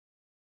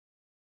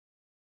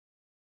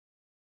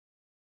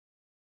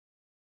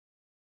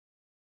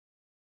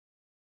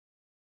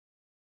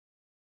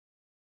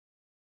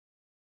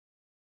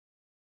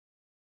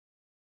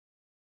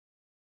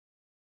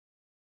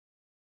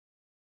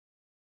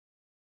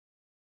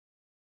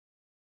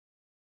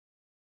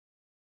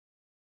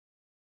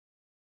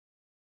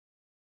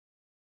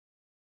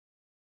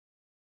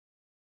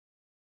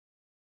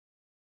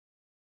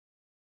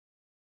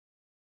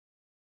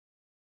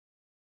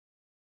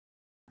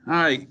All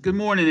right. Good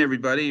morning,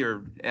 everybody,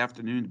 or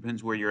afternoon,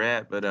 depends where you're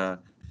at. But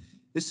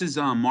this is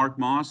Mark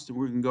Moss, and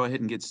we're going to go ahead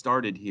and get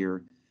started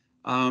here.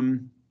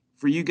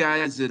 For you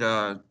guys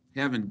that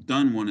haven't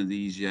done one of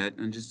these yet,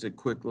 and just a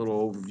quick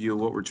little overview of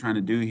what we're trying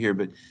to do here.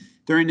 But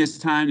during this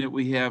time that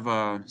we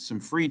have some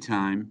free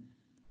time,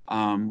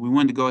 we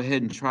wanted to go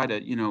ahead and try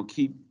to,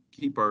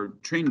 keep our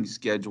training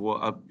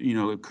schedule up,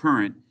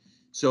 current.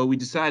 So we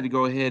decided to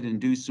go ahead and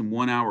do some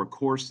 1 hour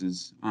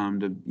courses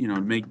to,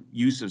 make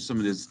use of some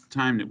of this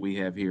time that we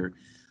have here.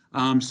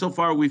 So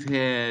far, we've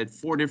had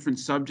 4 different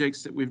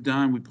subjects that we've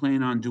done. We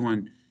plan on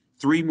doing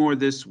 3 more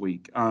this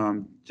week.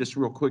 Just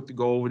real quick to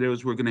go over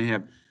those, we're going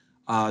to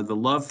have the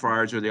love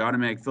fryers or the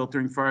automatic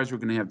filtering fryers. We're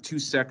going to have 2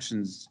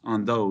 sections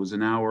on those,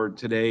 an hour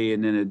today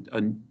and then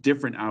a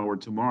different hour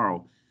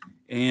tomorrow.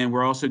 And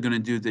we're also going to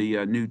do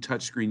the new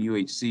touchscreen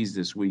UHCs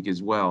this week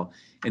as well.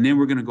 And then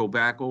we're going to go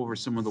back over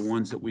some of the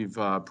ones that we've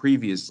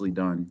previously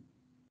done.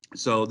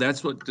 So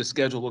that's what the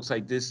schedule looks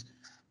like this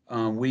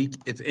week.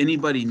 If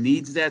anybody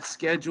needs that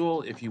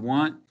schedule, if you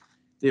want,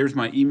 there's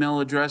my email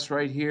address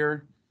right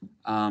here.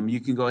 You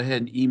can go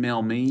ahead and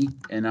email me,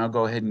 and I'll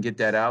go ahead and get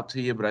that out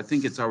to you. But I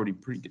think it's already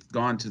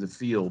gone to the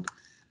field.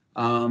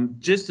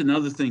 Just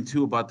another thing,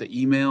 too, about the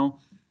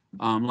email.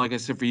 Like I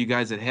said, for you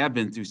guys that have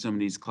been through some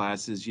of these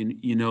classes,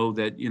 you know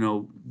that,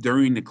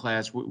 during the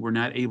class, we're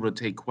not able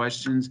to take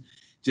questions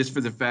just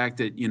for the fact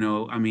that,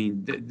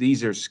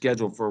 these are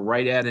scheduled for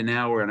right at an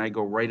hour and I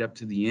go right up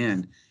to the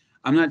end.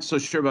 I'm not so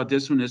sure about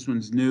this one. This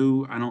one's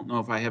new. I don't know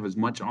if I have as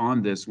much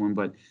on this one,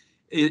 but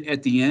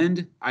at the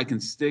end, I can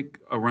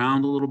stick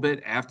around a little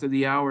bit after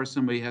the hour. If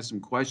somebody has some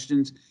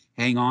questions,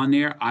 hang on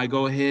there. I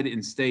go ahead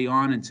and stay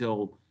on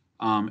until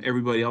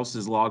everybody else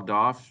is logged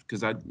off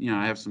because I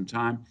have some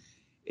time.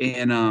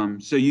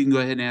 And so you can go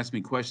ahead and ask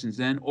me questions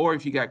then, or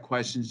if you got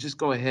questions, just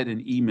go ahead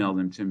and email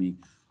them to me.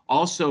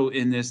 Also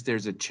in this,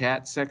 there's a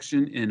chat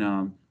section,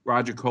 and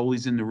Roger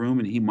Coley's in the room,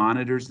 and he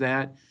monitors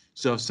that.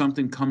 So if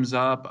something comes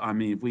up,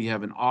 if we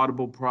have an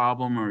audible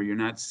problem or you're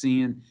not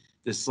seeing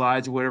the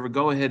slides or whatever,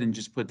 go ahead and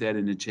just put that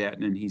in the chat,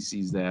 and then he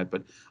sees that.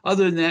 But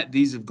other than that,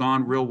 these have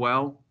gone real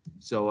well.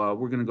 So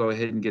we're going to go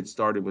ahead and get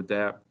started with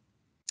that.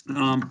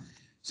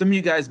 Some of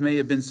you guys may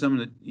have been some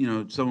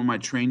of my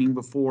training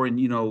before,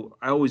 and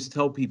I always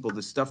tell people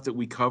the stuff that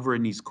we cover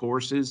in these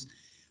courses,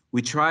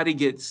 we try to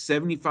get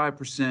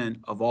 75%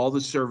 of all the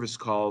service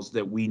calls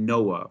that we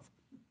know of.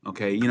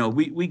 Okay,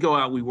 we go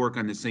out, we work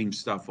on the same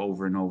stuff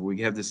over and over. We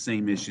have the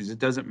same issues. It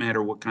doesn't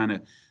matter what kind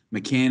of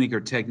mechanic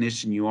or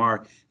technician you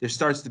are. There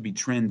starts to be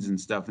trends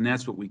and stuff, and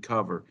that's what we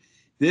cover.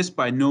 This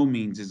by no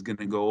means is going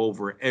to go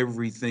over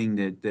everything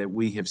that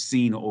we have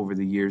seen over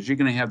the years. You're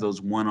going to have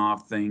those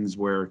one-off things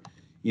where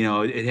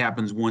it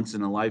happens once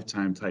in a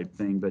lifetime type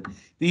thing. But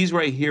these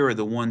right here are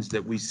the ones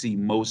that we see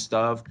most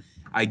of.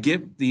 I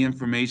get the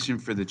information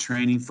for the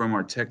training from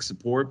our tech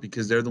support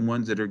because they're the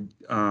ones that are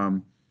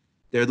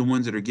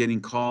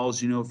getting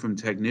calls, from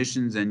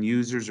technicians and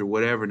users or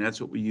whatever, and that's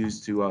what we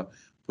use to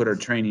put our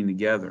training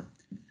together.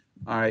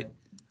 All right.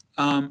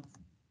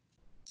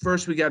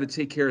 First, we got to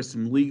take care of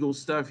some legal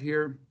stuff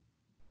here.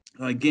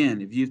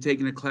 Again, if you've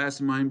taken a class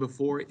of mine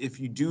before, if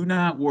you do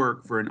not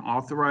work for an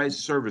authorized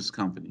service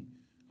company,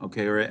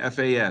 okay, or a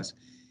FAS,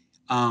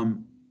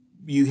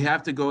 you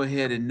have to go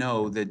ahead and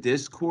know that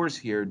this course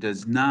here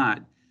does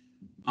not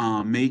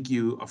make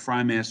you a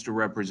Frymaster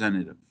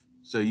representative.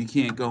 So you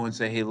can't go and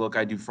say, hey, look,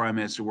 I do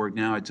Frymaster work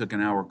now. I took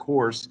an hour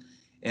course,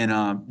 and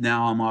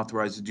now I'm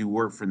authorized to do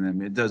work for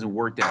them. It doesn't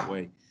work that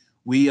way.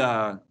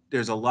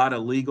 There's a lot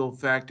of legal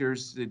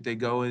factors that they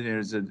go in.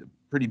 There's a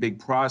pretty big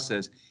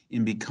process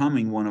in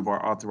becoming one of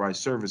our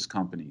authorized service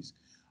companies.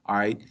 All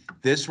right,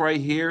 this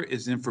right here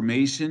is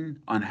information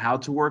on how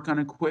to work on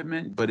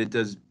equipment, but it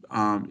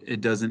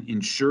doesn't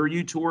insure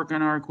you to work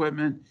on our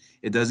equipment.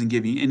 It doesn't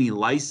give you any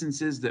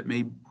licenses that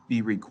may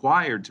be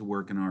required to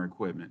work on our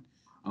equipment.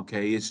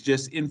 Okay, it's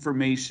just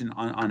information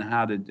on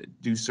how to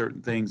do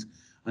certain things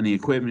on the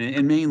equipment,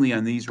 and mainly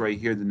on these right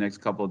here. The next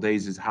couple of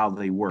days is how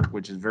they work,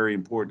 which is very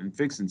important in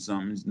fixing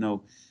something, is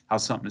know how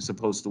something is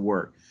supposed to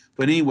work.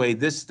 But anyway,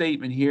 this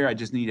statement here, I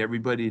just need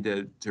everybody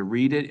to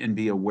read it and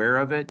be aware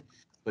of it.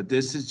 But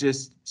this is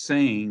just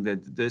saying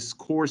that this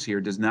course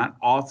here does not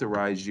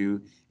authorize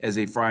you as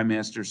a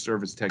Frymaster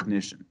service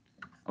technician.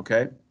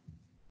 Okay?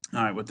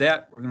 All right, with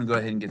that, we're going to go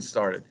ahead and get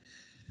started.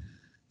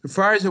 The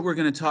fryers that we're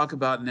going to talk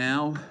about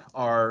now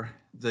are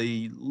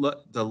the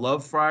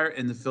Love Fryer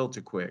and the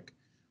Filter Quick.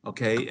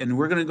 Okay, and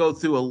we're going to go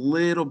through a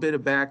little bit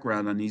of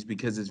background on these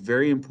because it's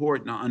very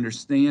important to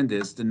understand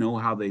this to know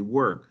how they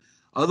work.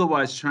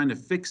 Otherwise, trying to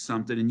fix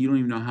something and you don't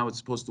even know how it's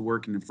supposed to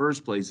work in the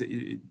first place,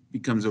 it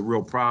becomes a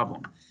real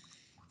problem.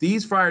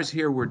 These fryers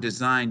here were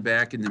designed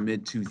back in the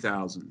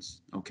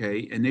mid-2000s,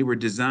 okay? And they were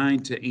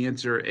designed to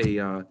answer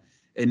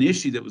an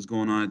issue that was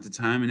going on at the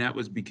time, and that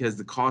was because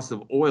the cost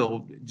of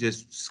oil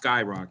just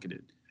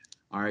skyrocketed.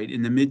 All right,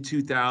 in the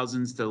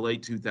mid-2000s to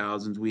late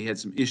 2000s, we had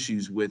some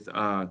issues with,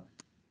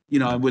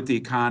 with the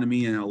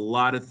economy, and a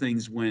lot of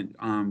things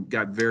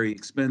got very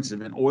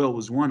expensive, and oil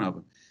was one of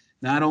them.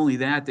 Not only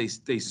that,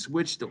 they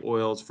switched the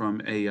oils from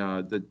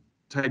the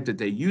type that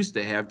they used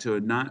to have to a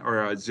non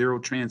or a zero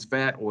trans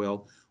fat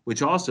oil,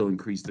 which also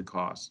increased the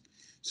cost.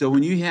 So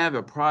when you have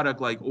a product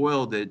like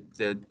oil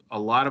that a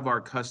lot of our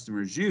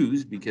customers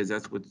use because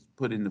that's what's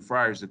put in the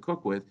fryers to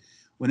cook with,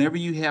 whenever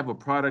you have a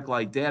product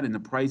like that and the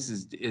price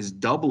is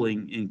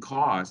doubling in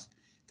cost,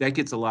 that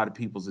gets a lot of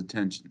people's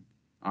attention.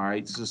 All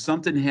right, so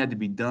something had to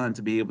be done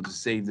to be able to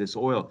save this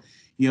oil.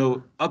 You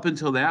know, up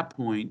until that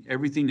point,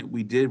 everything that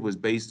we did was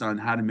based on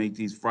how to make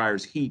these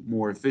fryers heat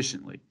more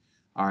efficiently.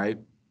 All right,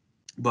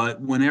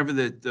 but whenever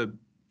the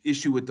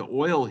issue with the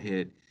oil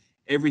hit,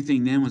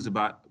 everything then was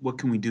about what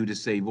can we do to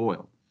save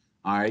oil.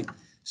 All right.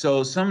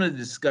 So some of the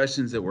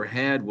discussions that were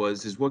had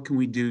is what can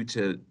we do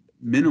to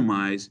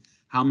minimize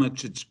how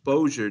much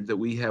exposure that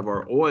we have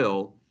our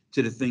oil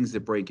to the things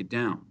that break it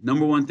down.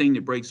 Number one thing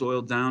that breaks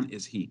oil down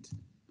is heat.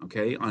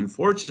 Okay.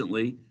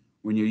 Unfortunately,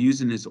 when you're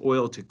using this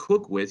oil to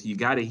cook with, you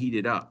got to heat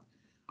it up.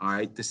 All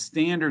right. The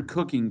standard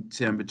cooking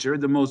temperature,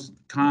 the most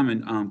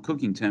common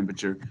cooking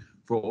temperature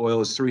for oil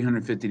is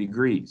 350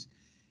 degrees.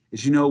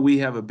 As you know, we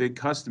have a big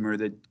customer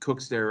that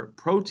cooks their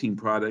protein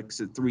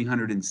products at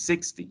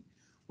 360.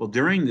 Well,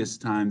 during this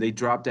time, they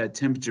dropped that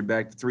temperature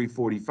back to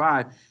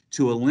 345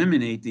 to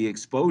eliminate the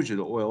exposure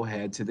the oil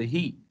had to the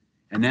heat.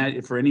 And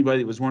that, for anybody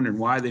that was wondering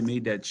why they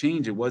made that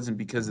change, it wasn't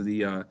because of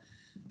the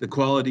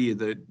quality of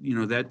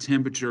that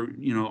temperature,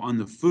 on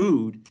the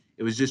food.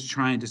 It was just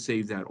trying to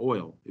save that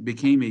oil. It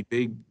became a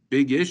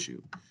big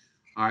issue.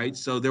 All right,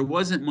 so there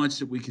wasn't much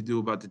that we could do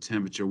about the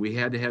temperature. We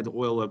had to have the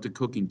oil up to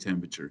cooking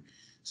temperature.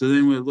 So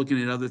then we're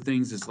looking at other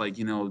things. It's like,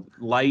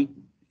 light,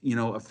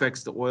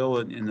 affects the oil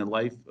and the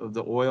life of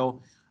the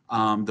oil,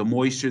 the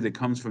moisture that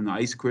comes from the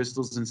ice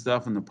crystals and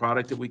stuff and the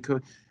product that we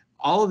cook.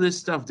 All of this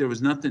stuff, there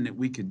was nothing that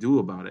we could do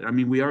about it. I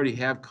mean, we already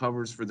have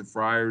covers for the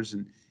fryers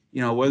and,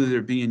 whether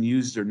they're being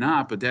used or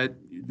not, but that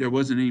there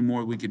wasn't any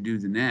more we could do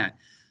than that.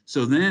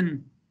 So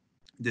then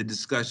the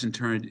discussion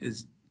turned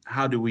is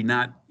how do we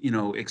not,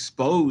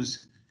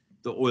 expose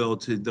the oil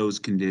to those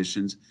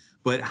conditions,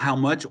 but how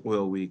much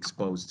oil we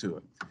expose to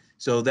it.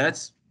 So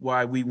that's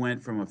why we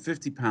went from a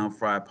 50-pound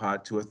fry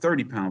pot to a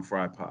 30-pound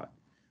fry pot.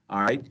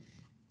 All right.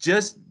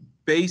 Just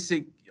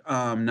basic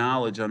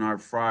knowledge on our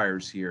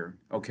fryers here.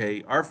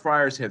 Okay. Our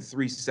fryers have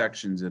three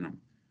sections in them.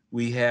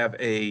 We have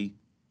a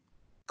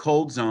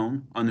cold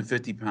zone on the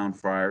 50-pound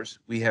fryers.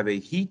 We have a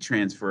heat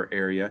transfer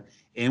area,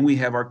 and we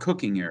have our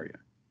cooking area.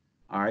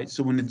 All right.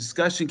 So when the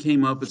discussion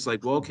came up, it's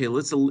like, well, okay,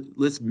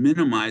 let's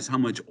minimize how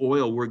much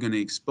oil we're going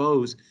to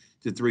expose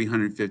to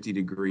 350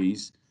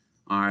 degrees.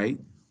 All right.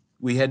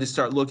 We had to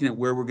start looking at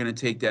where we're going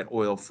to take that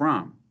oil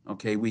from.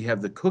 Okay. We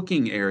have the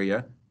cooking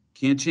area.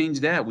 Can't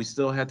change that. We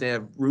still have to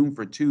have room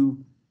for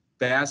two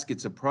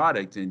baskets of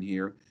product in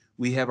here.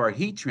 We have our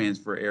heat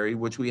transfer area,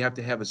 which we have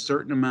to have a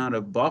certain amount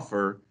of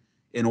buffer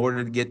in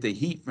order to get the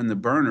heat from the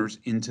burners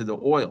into the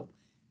oil.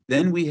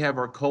 Then we have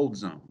our cold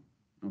zone.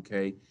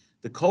 Okay.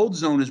 The cold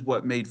zone is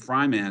what made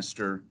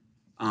Frymaster.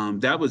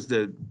 That was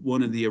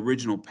one of the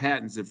original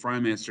patents that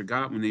Frymaster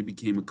got when they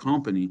became a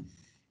company.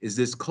 Is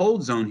this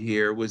cold zone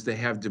here was to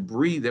have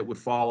debris that would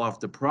fall off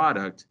the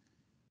product,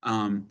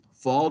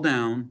 fall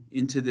down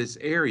into this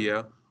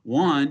area.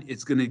 One,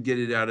 it's going to get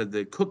it out of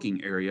the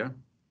cooking area.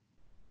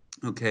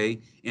 Okay,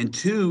 and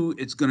two,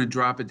 it's going to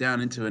drop it down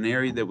into an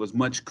area that was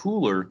much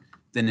cooler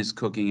than this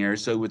cooking area,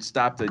 so it would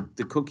stop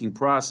the cooking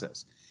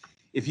process.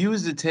 If you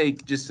was to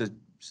take just a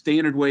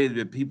standard way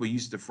that people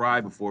used to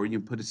fry before, you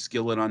put a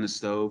skillet on the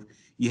stove,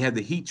 you had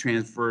the heat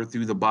transfer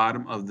through the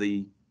bottom of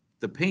the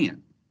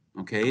pan,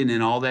 okay, and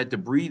then all that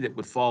debris that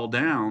would fall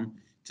down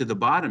to the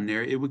bottom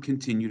there, it would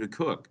continue to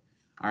cook.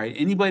 All right,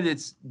 anybody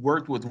that's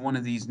worked with one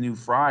of these new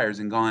fryers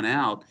and gone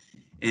out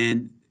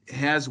and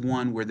has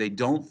one where they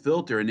don't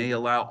filter and they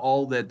allow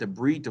all that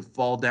debris to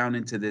fall down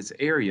into this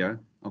area,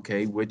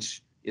 okay,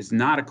 which is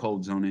not a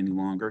cold zone any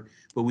longer,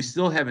 but we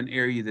still have an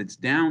area that's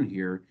down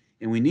here,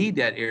 and we need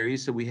that area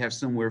so we have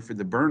somewhere for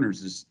the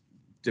burners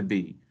to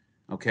be,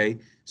 okay?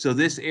 So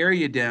this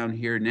area down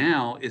here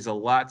now is a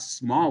lot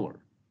smaller,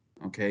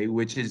 okay,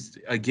 which is,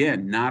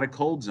 again, not a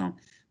cold zone.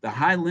 The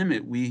high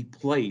limit we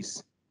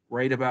place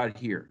right about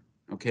here,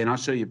 okay, and I'll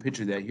show you a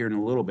picture of that here in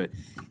a little bit.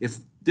 If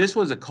this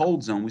was a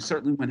cold zone, we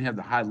certainly wouldn't have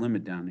the high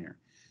limit down there.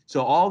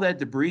 So all that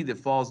debris that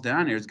falls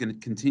down there is going to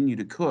continue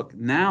to cook.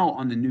 Now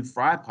on the new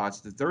fry pots,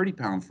 the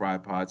 30-pound fry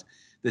pots,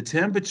 the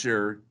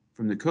temperature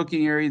from the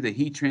cooking area, the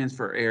heat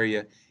transfer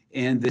area,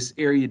 and this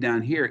area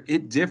down here,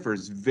 it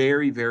differs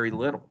very, very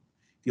little.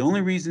 The only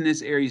reason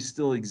this area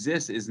still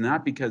exists is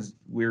not because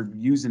we're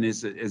using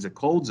this as a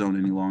cold zone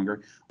any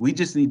longer. We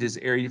just need this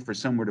area for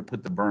somewhere to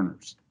put the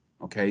burners.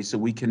 Okay, so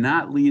we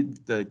cannot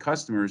leave the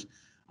customers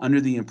under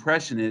the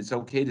impression that it's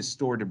okay to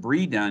store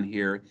debris down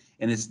here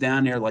and it's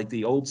down there like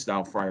the old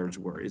style fryers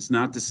were. It's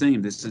not the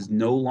same. This is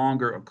no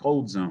longer a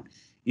cold zone.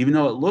 Even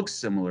though it looks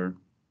similar,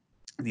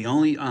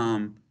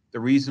 the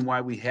reason why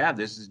we have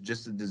this is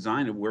just the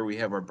design of where we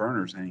have our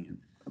burners hanging.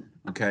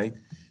 Okay,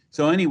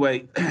 so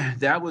anyway,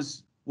 that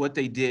was what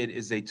they did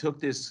is they took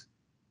this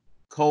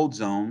cold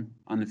zone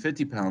on the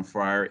 50-pound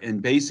fryer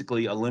and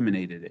basically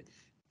eliminated it.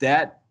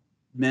 That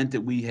meant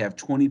that we have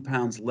 20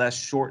 pounds less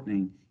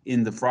shortening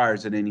in the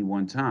fryers at any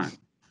one time.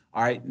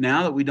 All right,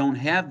 now that we don't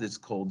have this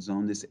cold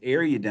zone, this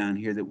area down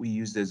here that we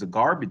used as a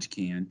garbage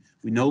can,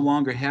 we no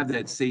longer have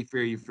that safe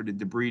area for the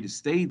debris to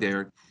stay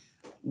there.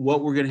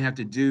 What we're going to have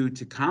to do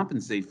to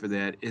compensate for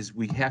that is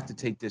we have to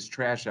take this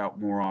trash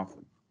out more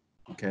often.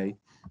 Okay.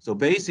 So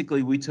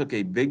basically, we took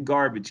a big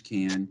garbage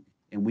can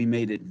and we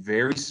made it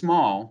very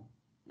small.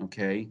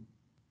 Okay.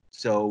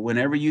 So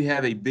whenever you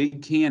have a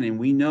big can, and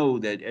we know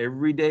that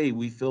every day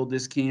we filled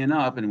this can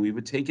up and we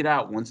would take it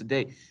out once a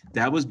day,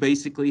 that was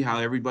basically how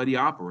everybody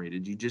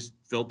operated. You just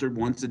filtered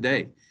once a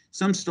day.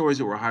 Some stores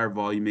that were higher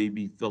volume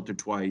maybe filtered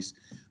twice.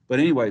 But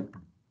anyway,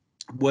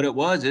 what it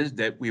was is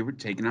that we were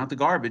taking out the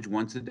garbage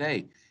once a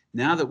day.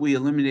 Now that we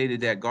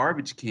eliminated that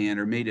garbage can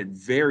or made it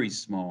very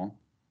small,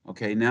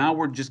 okay, now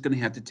we're just going to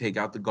have to take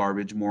out the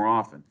garbage more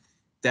often.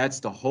 That's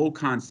the whole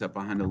concept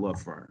behind the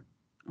love fryer.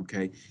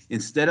 Okay,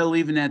 instead of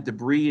leaving that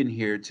debris in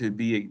here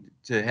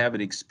to have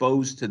it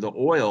exposed to the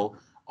oil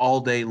all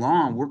day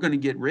long, we're going to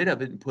get rid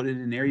of it and put it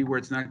in an area where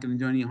it's not going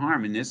to do any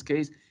harm. In this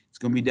case, it's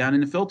going to be down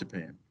in the filter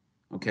pan.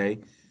 Okay,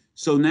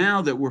 so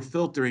now that we're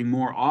filtering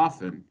more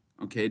often,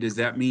 okay, does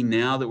that mean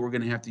now that we're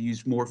going to have to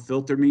use more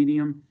filter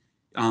medium,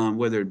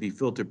 whether it be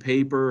filter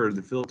paper or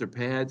the filter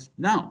pads?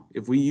 No.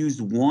 If we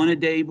used one a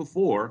day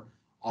before,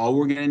 all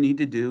we're going to need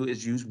to do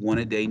is use one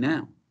a day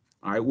now.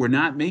 All right, we're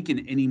not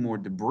making any more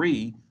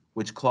debris,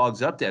 which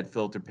clogs up that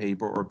filter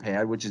paper or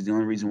pad, which is the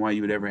only reason why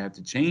you would ever have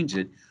to change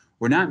it.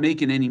 We're not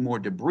making any more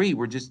debris.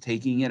 We're just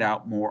taking it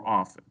out more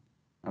often.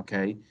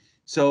 Okay.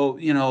 So,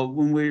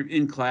 when we're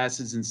in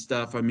classes and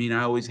stuff, I mean,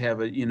 I always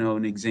have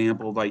an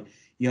example like,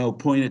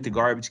 point at the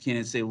garbage can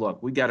and say,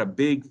 look, we got a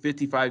big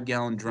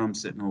 55-gallon drum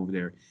sitting over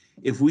there.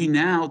 If we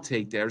now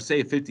take that, or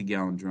say a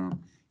 50-gallon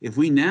drum, if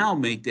we now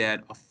make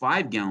that a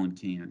 5-gallon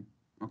can,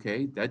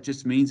 okay, that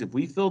just means if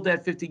we filled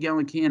that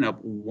 50-gallon can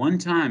up one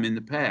time in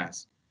the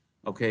past,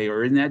 okay,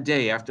 or in that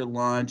day after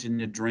lunch and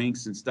the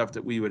drinks and stuff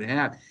that we would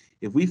have,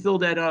 if we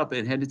filled that up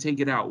and had to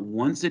take it out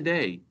once a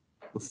day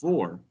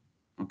before,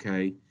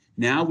 okay,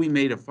 now we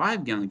made a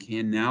 5-gallon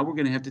can. Now we're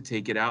going to have to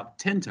take it out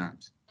 10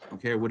 times,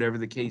 okay, or whatever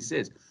the case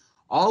is.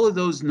 All of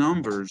those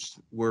numbers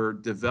were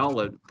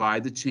developed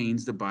by the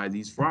chains that buy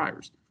these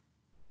fryers.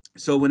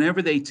 So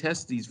whenever they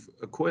test the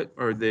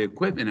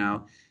equipment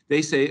out,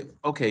 they say,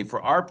 okay,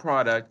 for our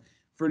product,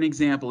 for an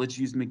example, let's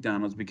use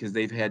McDonald's because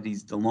they've had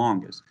these the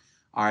longest.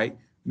 All right.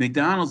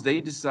 McDonald's,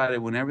 they decided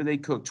whenever they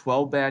cook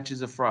 12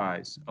 batches of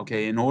fries,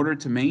 okay, in order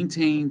to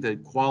maintain the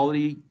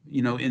quality,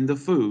 in the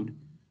food,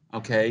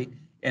 okay,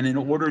 and in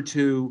order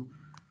to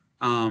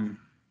um,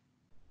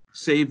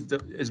 save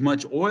as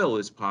much oil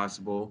as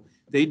possible,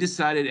 they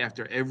decided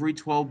after every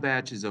 12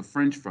 batches of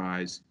French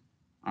fries,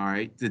 all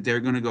right, that they're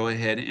going to go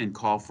ahead and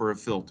call for a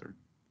filter.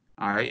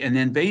 All right. And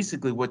then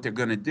basically what they're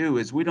going to do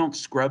is we don't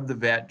scrub the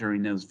vat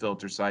during those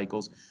filter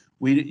cycles.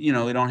 We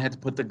don't have to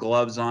put the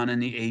gloves on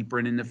and the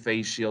apron and the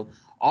face shield.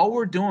 All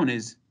we're doing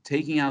is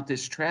taking out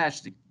this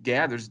trash that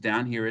gathers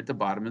down here at the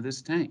bottom of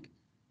this tank.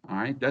 All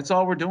right. That's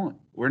all we're doing.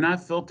 We're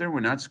not filtering. We're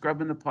not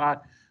scrubbing the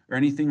pot or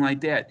anything like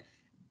that.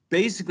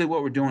 Basically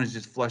what we're doing is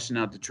just flushing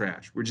out the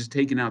trash. We're just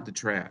taking out the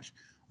trash.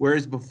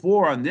 Whereas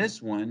before on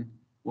this one,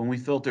 when we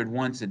filtered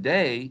once a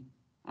day,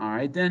 all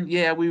right, then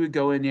yeah, we would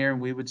go in there and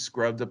we would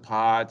scrub the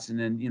pots and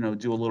then,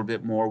 do a little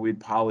bit more. We'd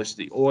polish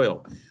the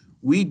oil.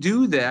 We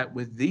do that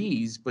with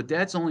these, but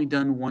that's only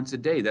done once a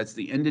day. That's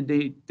the end of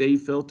day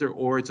filter,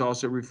 or it's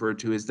also referred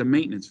to as the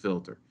maintenance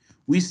filter.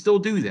 We still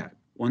do that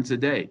once a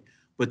day.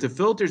 But the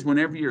filters,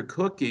 whenever you're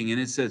cooking and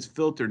it says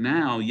filter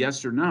now,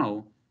 yes or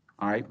no,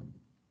 all right,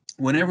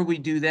 whenever we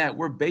do that,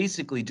 we're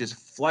basically just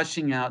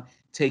flushing out,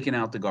 taking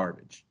out the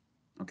garbage.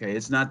 Okay,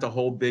 it's not the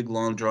whole big,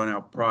 long, drawn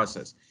out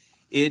process.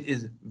 It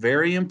is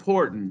very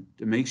important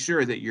to make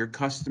sure that your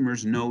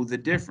customers know the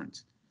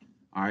difference.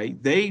 All right,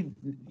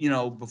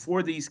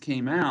 before these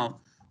came out,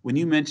 when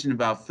you mentioned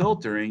about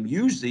filtering,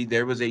 usually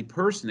there was a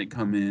person that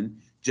come in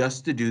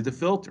just to do the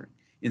filtering.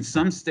 In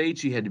some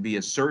states, you had to be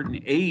a certain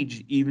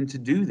age even to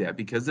do that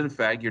because of the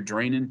fact you're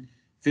draining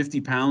 50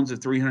 pounds of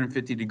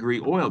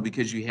 350-degree oil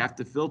because you have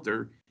to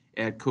filter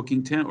at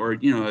cooking temp or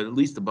at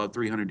least above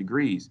 300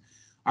 degrees.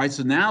 All right,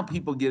 so now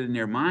people get in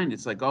their mind,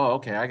 it's like, oh,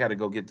 okay, I got to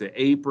go get the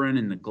apron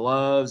and the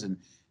gloves and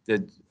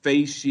the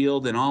face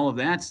shield and all of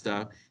that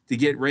stuff to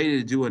get ready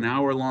to do an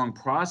hour-long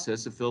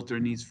process of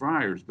filtering these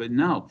fryers. But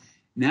no,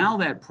 now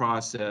that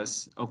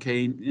process,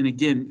 okay, and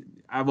again,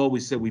 I've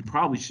always said we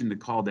probably shouldn't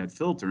have called that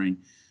filtering,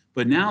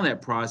 but now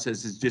that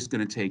process is just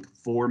going to take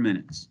 4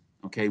 minutes.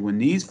 Okay, when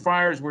these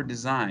fryers were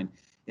designed,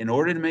 in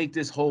order to make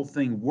this whole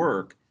thing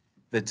work,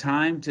 the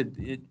time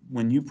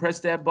when you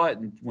press that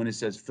button, when it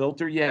says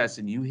filter yes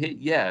and you hit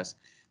yes,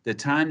 the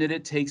time that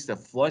it takes to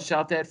flush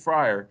out that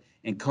fryer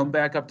and come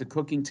back up to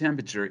cooking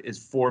temperature is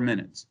 4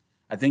 minutes.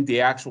 I think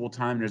the actual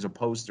time, there's a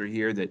poster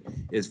here that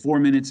is 4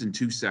 minutes and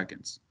 2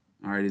 seconds,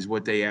 all right, is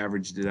what they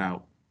averaged it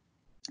out.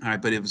 All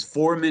right, but it was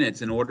 4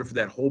 minutes in order for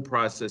that whole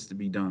process to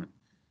be done,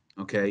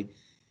 okay?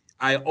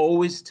 I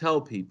always tell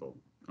people,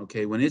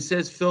 okay, when it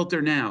says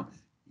filter now,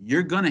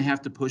 you're going to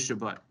have to push a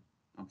button,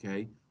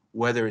 okay?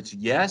 Whether it's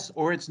yes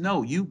or it's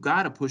no, you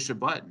got to push a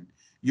button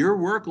Your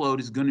workload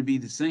is going to be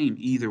the same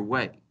either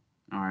way.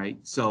 All right.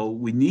 So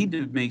we need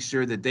to make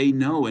sure that they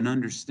know and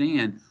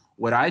understand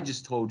what I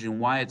just told you and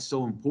why it's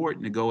so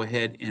important to go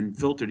ahead and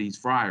filter these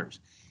fryers.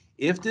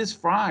 If this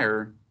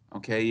fryer,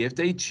 okay, if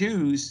they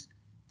choose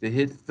to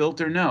hit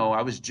filter no,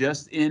 I was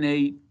just in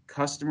a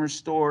customer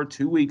store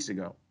 2 weeks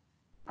ago.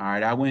 All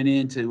right. I went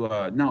into,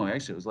 no,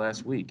 actually, it was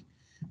last week.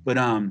 But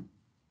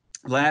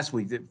last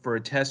week for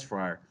a test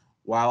fryer.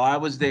 While I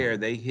was there,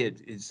 they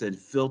hit, it said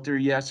filter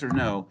yes or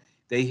no.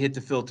 They hit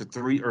the filter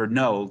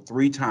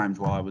three times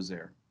while I was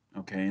there.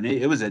 Okay. And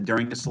it was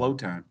during the slow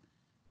time.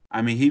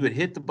 I mean, he would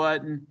hit the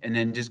button and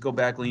then just go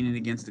back leaning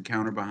against the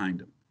counter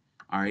behind him.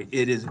 All right.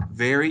 It is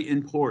very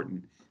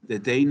important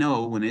that they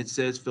know when it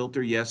says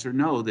filter yes or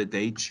no that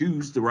they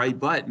choose the right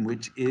button,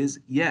 which is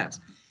yes.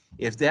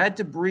 If that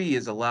debris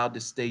is allowed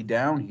to stay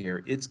down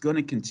here, it's going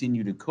to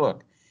continue to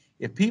cook.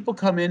 If people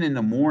come in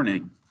the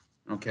morning,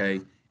 okay,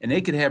 and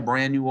they could have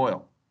brand new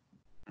oil,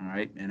 all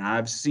right, and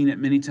I've seen it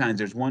many times.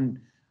 There's one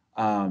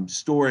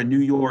store in New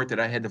York that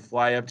I had to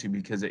fly up to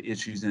because of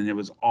issues, and it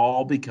was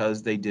all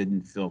because they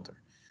didn't filter.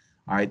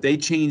 All right, they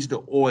changed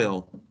the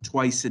oil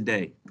twice a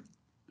day.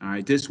 All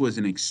right, this was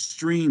an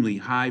extremely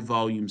high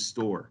volume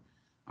store.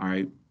 All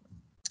right,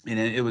 and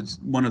it was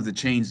one of the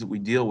chains that we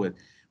deal with,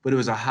 but it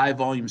was a high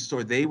volume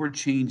store. They were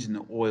changing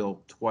the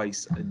oil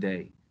twice a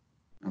day.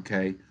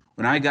 Okay.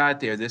 When I got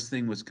there, this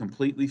thing was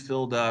completely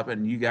filled up,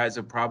 and you guys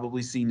have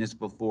probably seen this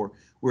before,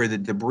 where the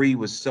debris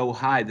was so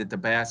high that the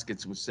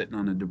baskets were sitting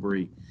on the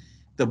debris.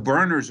 The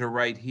burners are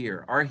right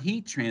here. Our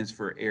heat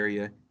transfer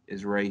area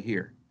is right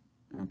here.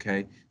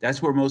 Okay.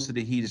 That's where most of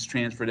the heat is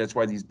transferred. That's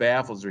why these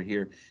baffles are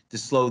here to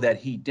slow that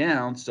heat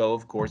down. So,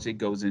 of course, it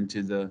goes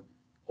into the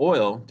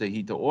oil to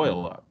heat the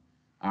oil up.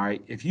 All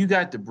right. If you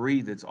got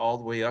debris that's all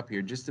the way up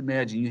here, just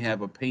imagine you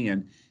have a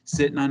pan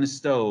sitting on the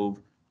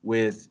stove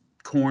with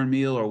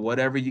cornmeal or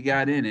whatever you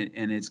got in it,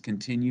 and it's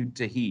continued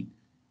to heat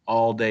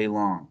all day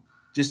long.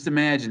 Just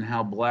imagine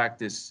how black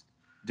this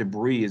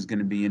debris is going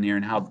to be in there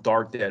and how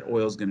dark that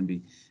oil is going to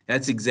be.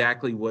 That's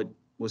exactly what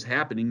was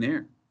happening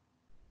there.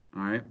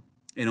 All right.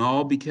 And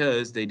all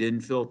because they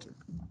didn't filter.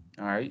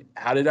 All right.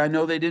 How did I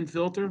know they didn't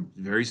filter?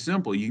 Very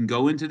simple. You can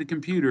go into the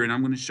computer, and I'm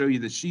going to show you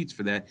the sheets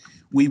for that.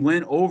 We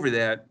went over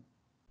that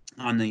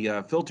on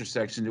the filter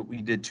section that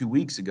we did 2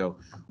 weeks ago.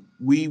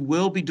 We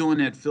will be doing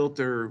that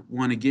filter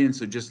one again,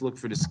 so just look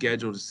for the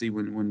schedule to see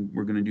when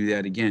we're going to do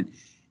that again.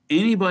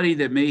 Anybody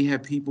that may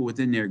have people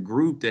within their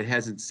group that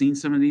hasn't seen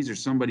some of these, or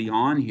somebody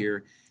on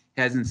here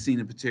hasn't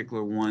seen a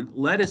particular one,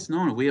 let us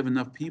know. If we have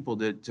enough people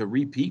to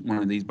repeat one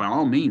of these, by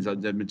all means,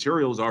 the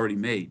material is already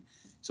made.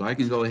 So I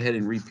can go ahead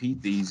and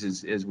repeat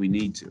these as we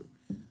need to.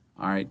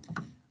 All right.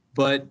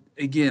 But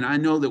again, I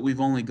know that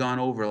we've only gone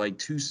over like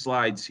 2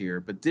 slides here,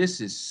 but this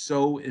is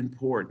so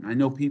important. I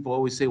know people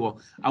always say, well,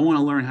 I want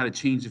to learn how to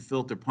change the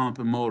filter pump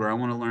and motor. I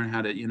want to learn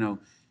how to,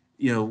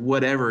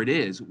 whatever it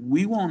is.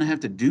 We won't have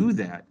to do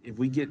that if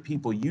we get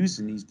people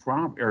using these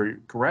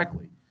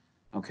correctly.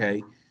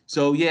 Okay.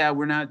 So yeah,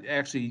 we're not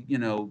actually,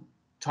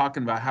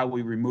 talking about how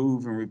we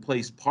remove and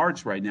replace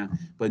parts right now,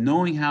 but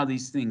knowing how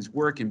these things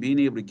work and being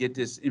able to get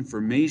this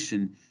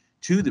information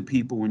to the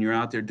people when you're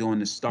out there doing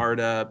the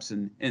startups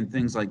and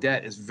things like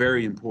that is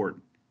very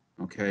important.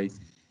 Okay.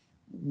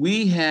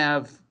 We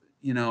have,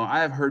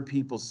 I've heard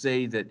people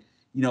say that,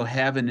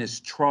 having this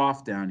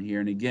trough down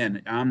here, and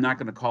again, I'm not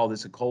going to call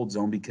this a cold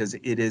zone because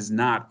it is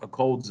not a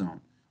cold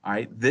zone. All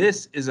right.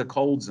 This is a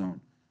cold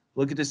zone.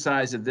 Look at the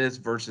size of this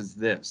versus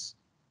this.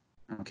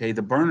 Okay.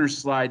 The burners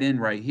slide in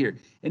right here.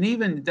 And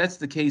even that's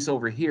the case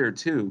over here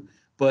too.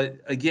 But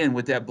again,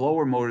 with that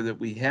blower motor that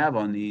we have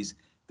on these,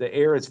 the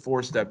air is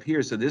forced up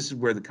here. So this is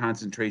where the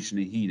concentration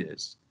of heat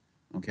is.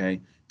 Okay.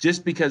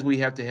 Just because we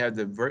have to have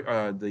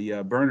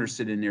the burner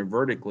sit in there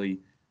vertically,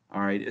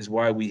 all right, is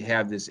why we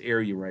have this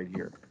area right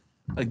here.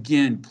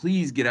 Again,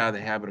 please get out of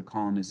the habit of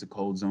calling this a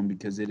cold zone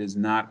because it is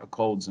not a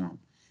cold zone.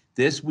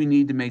 This we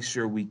need to make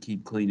sure we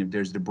keep clean. If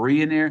there's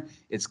debris in there,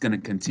 it's going to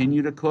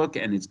continue to cook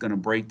and it's going to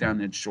break down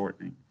that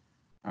shortening.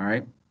 All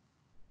right.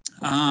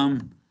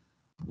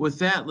 With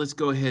that, let's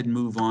go ahead and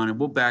move on, and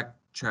we'll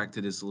backtrack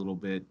to this a little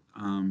bit.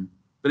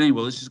 But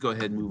anyway, let's just go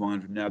ahead and move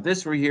on from now.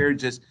 This right here,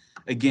 just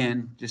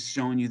again, just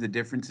showing you the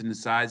difference in the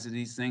size of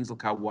these things.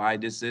 Look how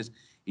wide this is.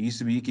 It used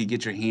to be you could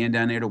get your hand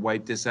down there to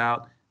wipe this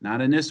out.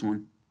 Not in this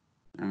one.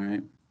 All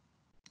right.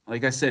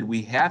 Like I said,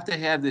 we have to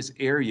have this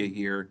area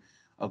here,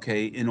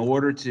 okay, in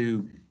order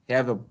to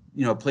have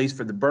a place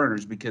for the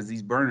burners, because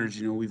these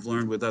burners, we've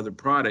learned with other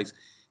products,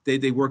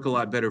 they work a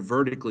lot better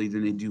vertically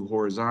than they do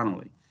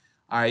horizontally.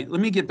 All right,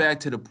 let me get back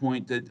to the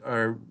point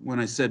when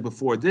I said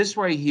before, this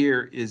right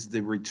here is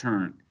the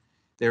return.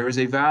 There is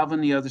a valve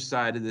on the other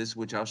side of this,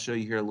 which I'll show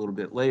you here a little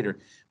bit later,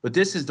 but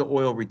this is the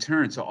oil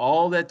return. So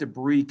all that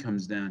debris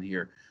comes down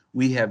here.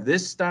 We have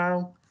this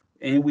style,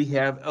 and we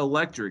have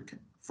electric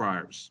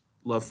fryers,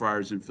 Love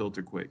Fryers and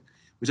Filter Quick,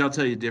 which I'll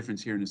tell you the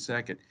difference here in a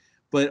second.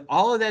 But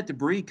all of that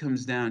debris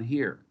comes down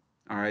here,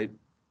 all right?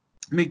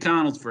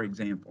 McDonald's, for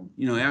example,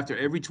 after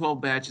every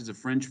 12 batches of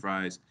French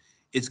fries,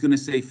 it's going to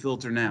say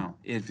filter now.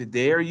 If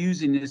they are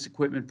using this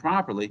equipment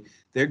properly,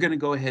 they're going to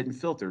go ahead and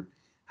filter.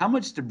 How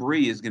much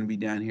debris is going to be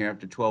down here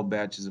after 12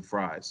 batches of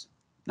fries?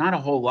 Not a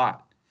whole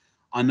lot.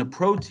 On the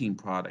protein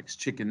products,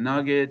 chicken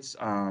nuggets,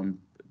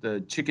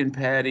 the chicken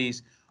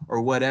patties,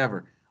 or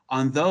whatever,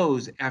 on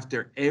those,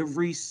 after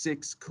every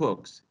 6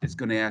 cooks, it's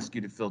going to ask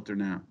you to filter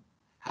now.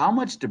 How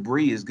much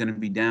debris is going to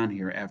be down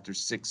here after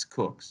 6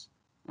 cooks?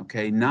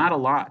 Okay, not a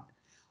lot.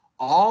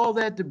 All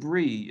that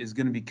debris is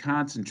going to be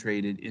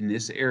concentrated in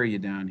this area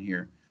down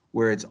here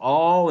where it's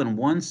all in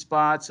one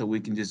spot, so we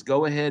can just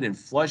go ahead and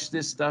flush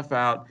this stuff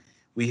out.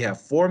 We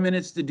have 4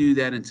 minutes to do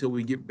that until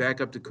we get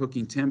back up to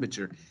cooking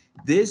temperature.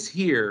 This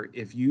here,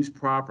 if used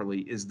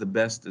properly, is the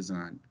best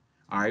design.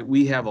 All right,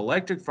 we have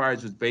electric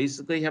fryers which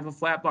basically have a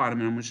flat bottom,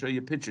 and I'm going to show you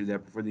a picture of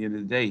that before the end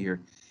of the day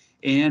here.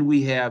 And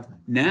we have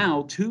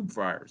now tube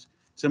fryers.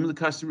 Some of the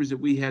customers that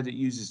we have that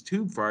uses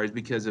tube fryers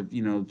because of,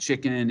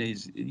 chicken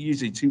is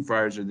usually tube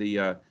fryers are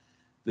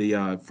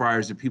the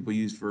fryers that people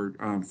use for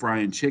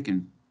frying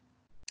chicken.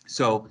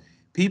 So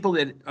people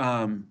that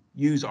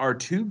use our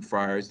tube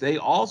fryers, they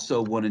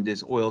also wanted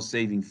this oil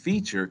saving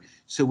feature.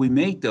 So we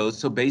make those.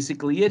 So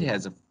basically it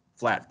has a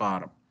flat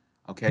bottom.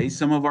 Okay.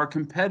 Some of our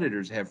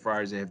competitors have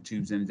fryers that have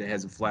tubes in it that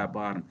has a flat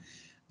bottom.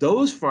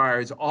 Those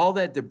fryers, all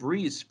that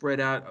debris is spread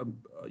out,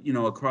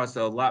 across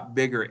a lot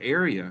bigger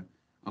area.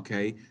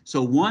 Okay.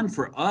 So one,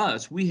 for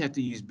us, we have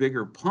to use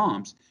bigger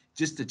pumps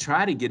just to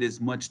try to get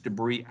as much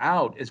debris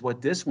out as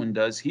what this one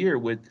does here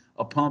with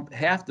a pump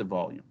half the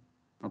volume.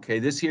 Okay,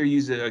 this here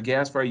uses a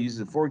gas fryer uses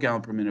a 4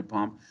 gallon per minute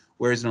pump,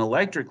 whereas an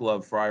electric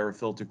love fryer or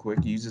filter quick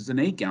uses an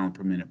 8 gallon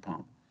per minute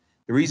pump.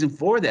 The reason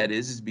for that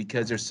is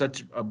because there's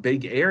such a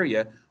big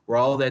area where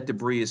all that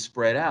debris is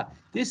spread out.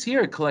 This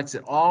here collects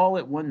it all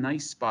at one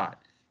nice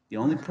spot. The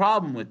only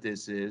problem with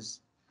this is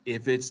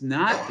if it's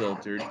not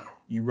filtered,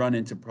 you run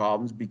into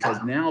problems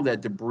because now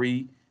that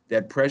debris,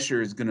 that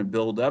pressure is going to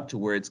build up to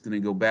where it's going to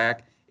go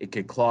back. It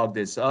could clog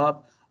this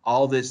up.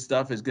 All this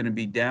stuff is going to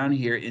be down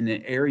here in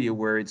the area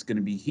where it's going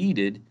to be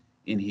heated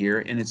in here,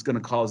 and it's going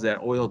to cause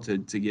that oil to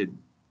get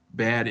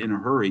bad in a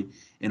hurry,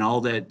 and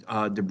all that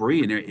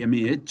debris in there. I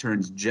mean, it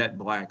turns jet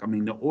black. I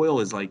mean, the oil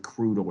is like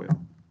crude oil.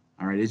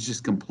 All right, it's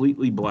just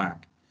completely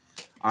black.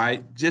 All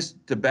right,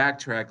 just to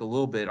backtrack a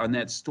little bit on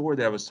that store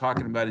that I was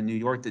talking about in New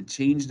York that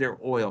changed their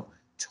oil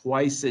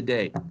twice a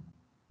day.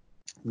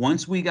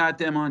 Once we got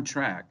them on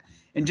track,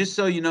 and just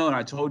so you know, and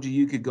I told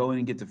you could go in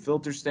and get the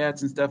filter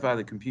stats and stuff out of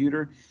the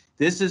computer.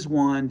 This is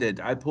one that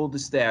I pulled the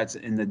stats,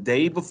 and the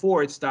day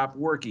before it stopped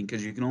working,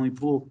 because you can only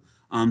pull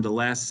the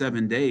last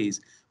 7 days.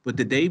 But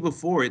the day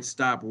before it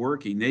stopped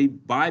working, they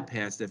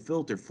bypassed the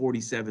filter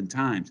 47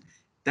 times.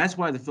 That's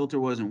why the filter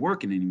wasn't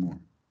working anymore.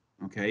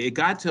 Okay, it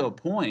got to a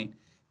point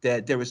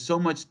that there was so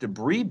much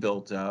debris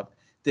built up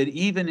that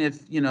even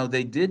if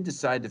they did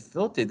decide to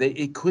filter,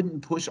 it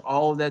couldn't push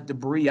all of that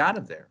debris out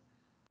of there.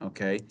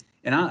 Okay,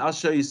 and I'll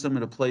show you some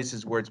of the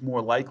places where it's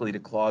more likely to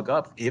clog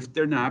up if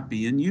they're not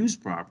being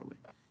used properly.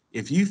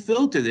 If you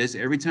filter this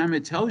every time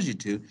it tells you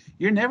to,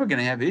 you're never going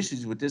to have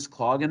issues with this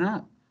clogging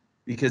up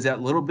because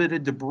that little bit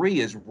of debris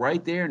is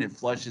right there and it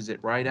flushes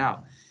it right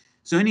out.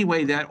 So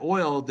anyway, that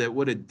oil that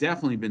would have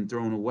definitely been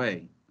thrown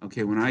away,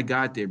 okay, when I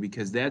got there,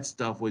 because that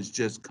stuff was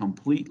just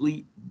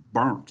completely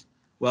burnt.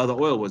 Well, the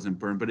oil wasn't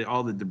burnt, but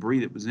all the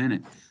debris that was in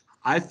it.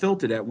 I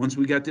filtered that once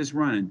we got this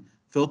running,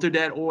 filtered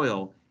that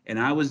oil, and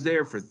I was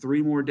there for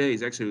 3 more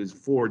days. Actually, it was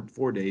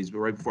four days, but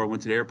right before I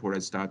went to the airport, I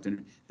stopped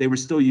in. They were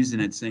still using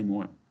that same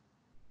oil.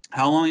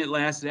 How long it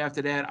lasted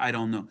after that, I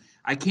don't know.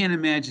 I can't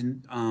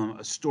imagine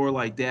a store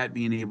like that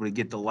being able to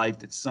get the life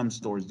that some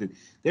stores do.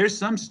 There's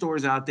some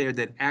stores out there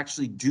that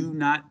actually do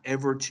not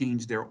ever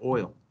change their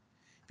oil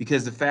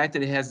because the fact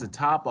that it has the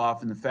top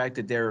off and the fact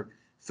that they're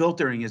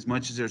filtering as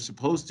much as they're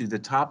supposed to, the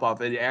top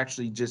off, it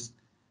actually just,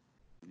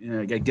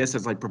 I guess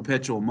it's like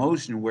perpetual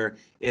motion where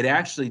it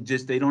actually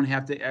just, they don't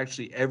have to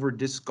actually ever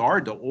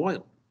discard the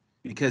oil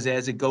because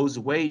as it goes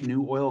away,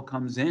 new oil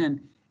comes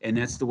in, and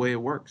that's the way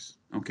it works.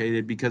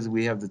 Okay, because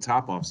we have the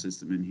top off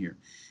system in here.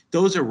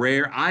 Those are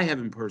rare. I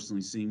haven't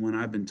personally seen one.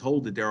 I've been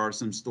told that there are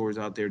some stores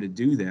out there to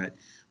do that,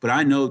 but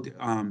I know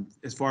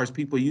as far as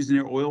people using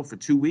their oil for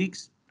 2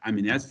 weeks, I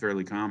mean, that's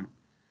fairly common.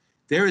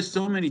 There is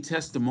so many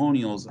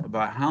testimonials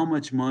about how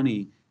much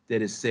money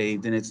that is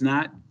saved, and it's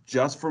not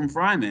just from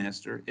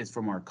Frymaster, it's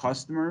from our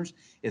customers,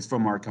 it's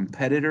from our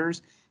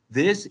competitors.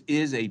 This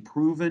is a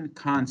proven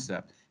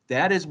concept.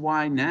 That is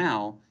why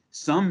now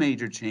some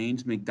major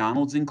chains,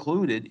 McDonald's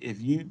included, if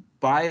you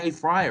buy a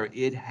fryer,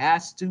 it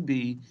has to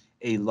be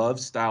a Love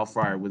style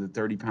fryer with a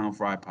 30-pound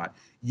fry pot.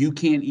 You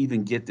can't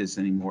even get this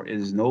anymore. It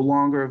is no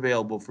longer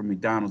available from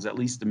McDonald's, at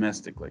least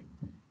domestically.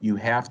 You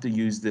have to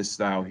use this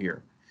style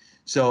here.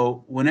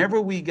 So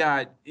whenever we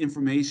got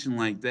information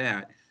like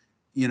that,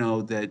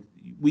 that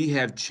we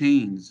have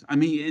chains. I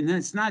mean, and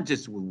it's not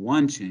just with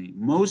one chain.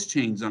 Most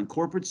chains on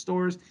corporate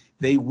stores,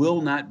 they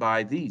will not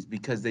buy these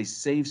because they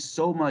save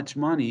so much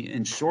money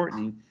in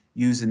shortening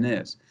using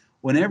this.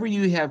 Whenever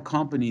you have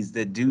companies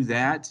that do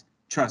that,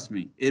 trust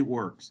me, it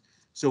works.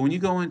 So when you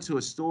go into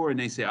a store and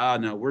they say, oh,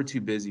 no, we're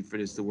too busy for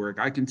this to work,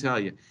 I can tell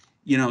you,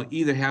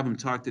 either have them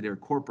talk to their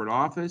corporate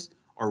office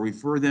or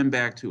refer them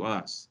back to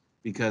us.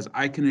 Because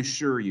I can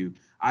assure you,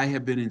 I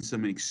have been in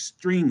some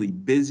extremely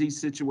busy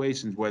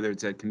situations, whether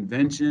it's at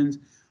conventions,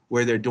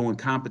 where they're doing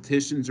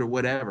competitions or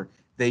whatever.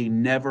 They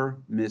never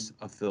miss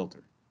a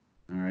filter.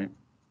 All right.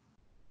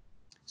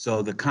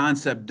 So the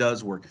concept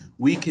does work.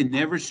 We can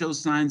never show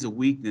signs of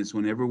weakness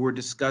whenever we're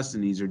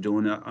discussing these or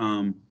doing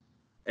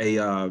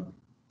a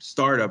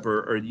startup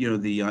or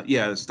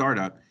the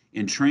startup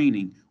in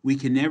training. We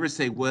can never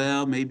say,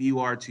 well, maybe you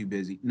are too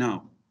busy.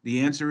 No,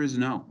 the answer is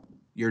no.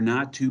 You're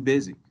not too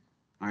busy.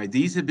 All right,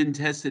 these have been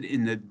tested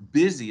in the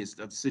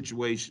busiest of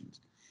situations.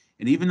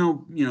 And even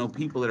though,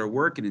 people that are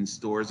working in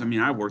stores, I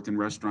mean, I worked in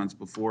restaurants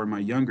before in my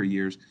younger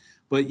years,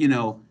 but,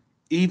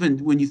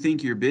 even when you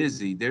think you're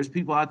busy, there's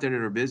people out there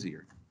that are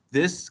busier.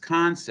 This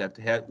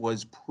concept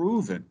was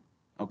proven,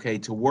 okay,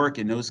 to work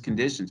in those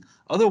conditions.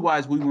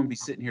 Otherwise, we wouldn't be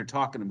sitting here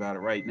talking about it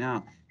right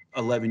now,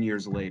 11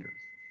 years later,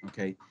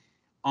 okay?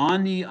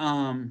 On the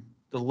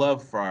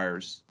Love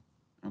Fryers,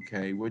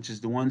 okay, which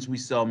is the ones we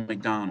sell at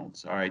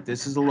McDonald's. All right,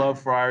 this is the Love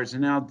Fryers,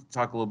 and I'll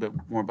talk a little bit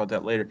more about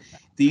that later.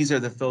 These are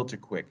the Filter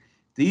Quick.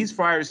 These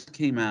fryers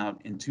came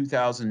out in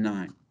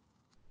 2009.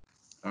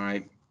 All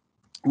right,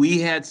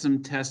 we had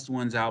some test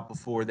ones out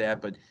before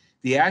that, but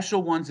the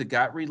actual ones that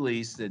got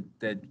released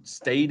that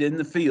stayed in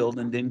the field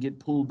and didn't get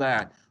pulled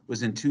back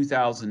was in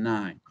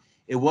 2009.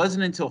 It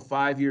wasn't until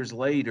 5 years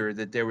later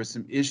that there were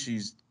some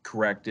issues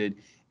corrected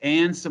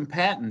and some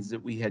patents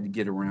that we had to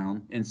get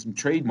around and some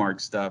trademark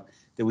stuff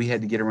that we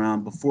had to get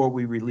around before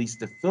we released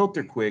the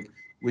Filter Quick,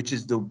 which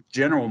is the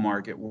general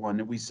market one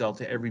that we sell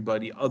to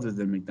everybody other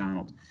than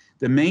McDonald's.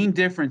 The main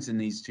difference in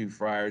these two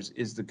fryers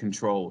is the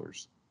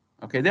controllers.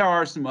 Okay, there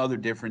are some other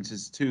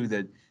differences too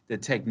that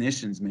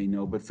technicians may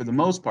know, but for the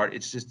most part,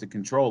 it's just the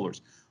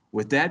controllers.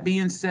 With that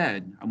being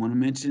said, I'm going to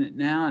mention it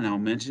now and I'll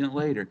mention it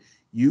later.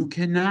 You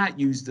cannot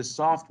use the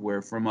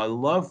software from a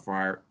Love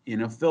Fryer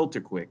in a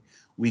Filter Quick.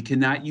 We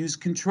cannot use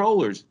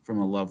controllers from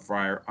a Love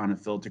Fryer on a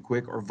Filter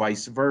Quick or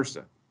vice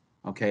versa.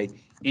 Okay,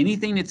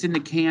 anything that's in the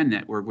CAN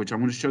network, which I'm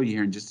going to show you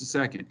here in just a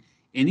second,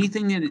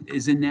 anything that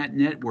is in that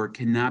network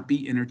cannot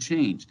be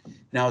interchanged.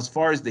 Now, as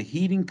far as the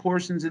heating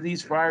portions of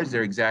these fryers,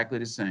 they're exactly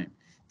the same.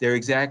 They're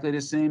exactly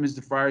the same as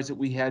the fryers that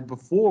we had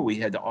before we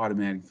had the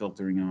automatic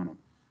filtering on them.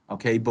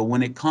 Okay, but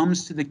when it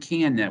comes to the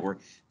CAN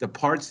network, the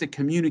parts that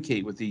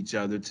communicate with each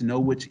other to know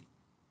what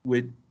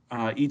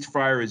each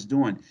fryer is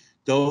doing,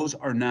 those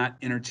are not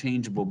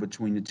interchangeable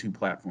between the two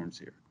platforms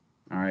here.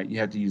 All right, you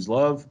have to use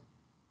Love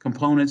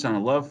components on a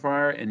Love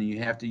Fryer, and you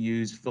have to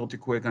use Filter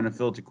Quick on a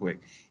Filter Quick.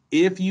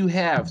 If you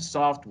have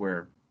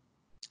software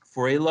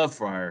for a Love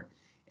Fryer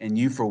and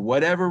you, for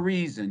whatever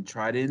reason,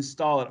 try to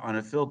install it on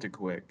a Filter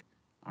Quick,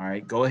 all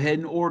right, go ahead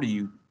and order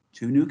you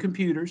 2 new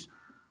computers,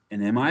 an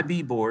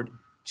MIB board,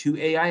 2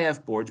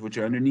 AIF boards, which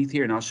are underneath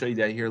here, and I'll show you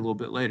that here a little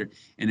bit later.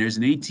 And there's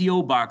an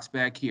ATO box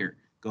back here.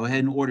 Go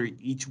ahead and order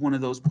each one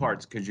of those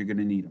parts because you're going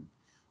to need them.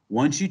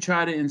 Once you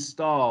try to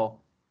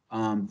install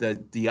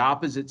the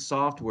opposite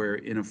software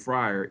in a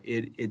fryer,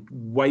 it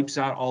wipes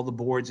out all the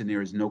boards and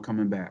there is no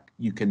coming back.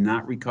 You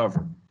cannot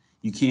recover.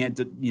 You can't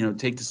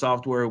take the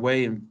software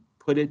away and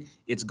put it,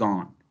 it's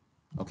gone.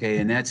 Okay,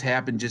 and that's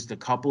happened just a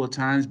couple of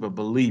times, but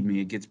believe me,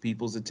 it gets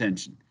people's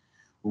attention.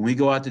 When we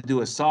go out to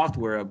do a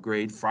software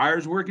upgrade,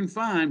 fryer's working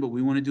fine, but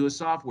we want to do a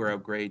software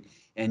upgrade,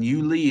 and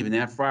you leave and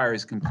that fryer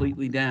is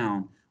completely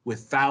down with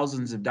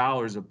thousands of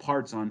dollars of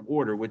parts on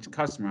order, which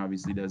customer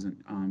obviously doesn't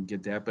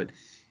get that, but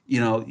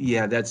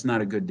yeah, that's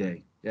not a good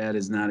day. That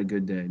is not a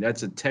good day.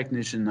 That's a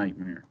technician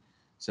nightmare.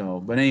 So,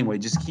 but anyway,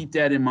 just keep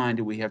that in mind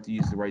that we have to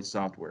use the right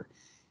software.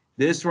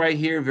 This right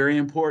here, very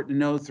important to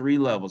know, 3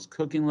 levels: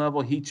 cooking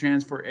level, heat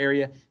transfer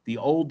area. The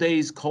old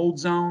days cold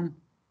zone,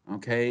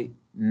 okay?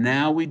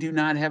 Now we do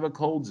not have a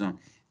cold zone.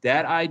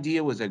 That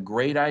idea was a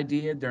great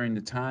idea during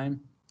the time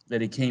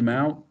that it came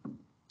out,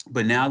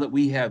 but now that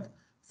we have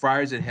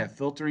fryers that have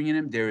filtering in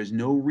them, there is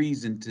no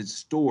reason to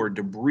store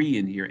debris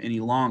in here any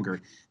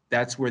longer.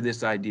 That's where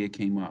this idea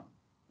came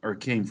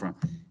from.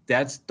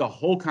 That's the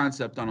whole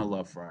concept on a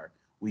Love Fryer.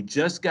 We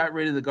just got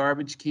rid of the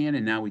garbage can,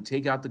 and now we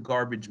take out the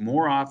garbage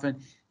more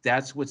often.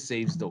 That's what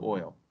saves the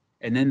oil.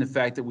 And then the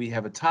fact that we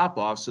have a top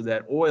off so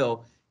that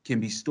oil can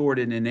be stored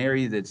in an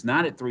area that's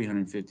not at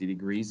 350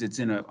 degrees. It's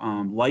in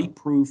a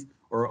light-proof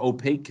or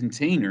opaque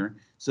container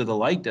so the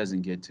light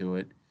doesn't get to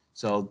it.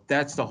 So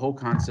that's the whole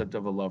concept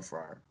of a Love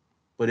Fryer.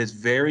 But it's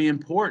very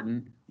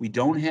important. We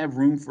don't have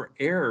room for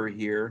error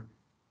here,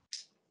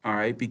 all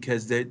right,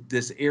 because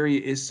this area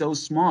is so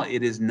small.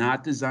 It is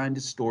not designed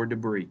to store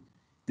debris.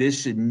 This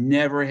should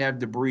never have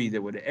debris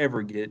that would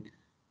ever get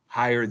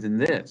higher than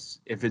this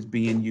if it's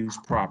being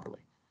used properly.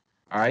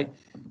 All right,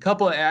 a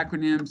couple of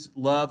acronyms.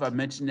 Love, I've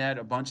mentioned that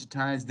a bunch of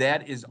times.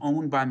 That is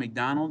owned by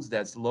McDonald's.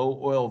 That's low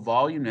oil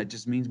volume. That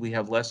just means we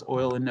have less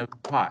oil in the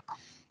pot.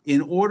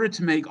 In order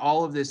to make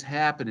all of this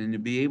happen and to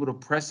be able to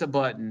press a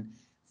button,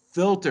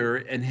 filter,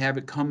 and have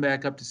it come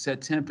back up to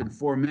set temp in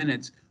 4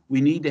 minutes, we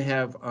need to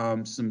have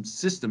some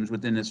systems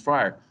within this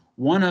fryer.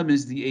 One of them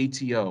is the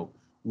ATO.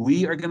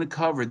 We are going to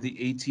cover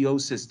the ATO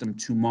system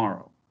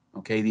tomorrow.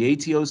 Okay, the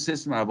ATO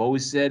system, I've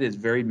always said, is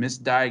very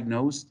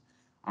misdiagnosed.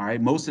 All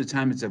right, most of the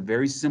time it's a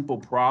very simple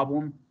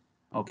problem.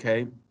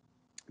 Okay,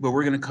 but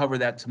we're going to cover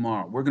that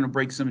tomorrow. We're going to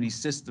break some of these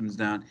systems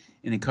down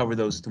and then cover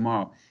those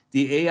tomorrow.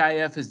 The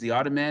AIF is the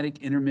automatic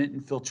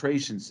intermittent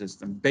filtration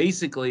system.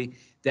 Basically,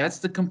 that's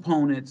the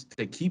components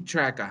that keep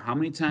track of how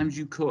many times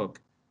you cook,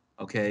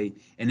 okay,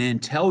 and then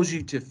tells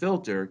you to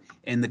filter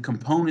and the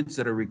components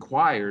that are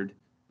required,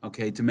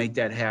 okay, to make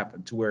that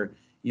happen. To where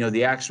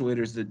the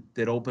actuators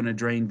that open a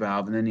drain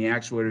valve, and then the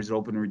actuators that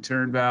open a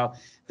return valve,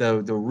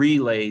 the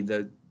relay,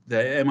 the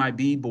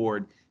MIB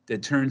board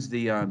that turns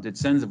that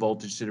sends the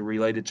voltage to the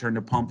relay to turn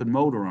the pump and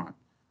motor on.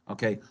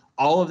 Okay,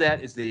 all of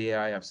that is the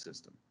AIF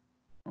system.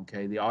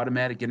 Okay, the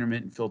automatic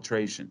intermittent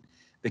filtration.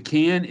 The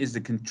CAN is the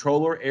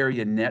controller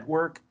area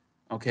network.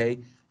 Okay,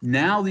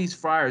 now these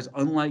fryers,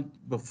 unlike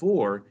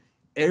before,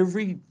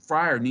 every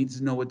fryer needs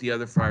to know what the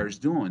other fryer is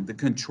doing. The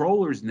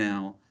controllers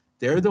now,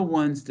 they're the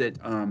ones that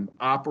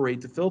operate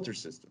the filter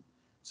system.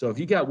 So if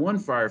you got one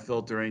fryer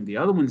filtering, the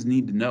other ones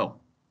need to know.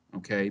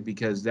 Okay,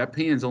 because that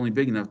pan's only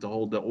big enough to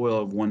hold the oil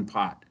of one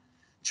pot.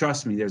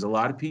 Trust me, there's a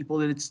lot of people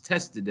that it's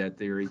tested that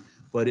theory,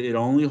 but it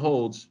only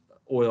holds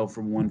oil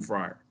from one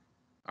fryer.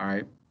 All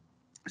right.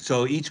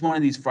 So each one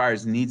of these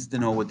fryers needs to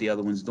know what the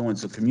other one's doing.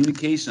 So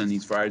communication on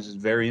these fryers is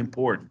very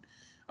important.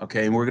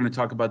 Okay, and we're going to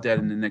talk about that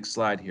in the next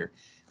slide here.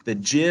 The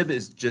jib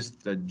is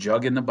just the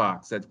jug in the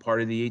box. That's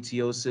part of the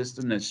ATO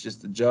system. That's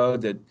just the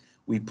jug that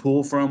we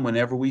pull from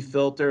whenever we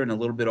filter and a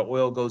little bit of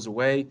oil goes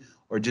away,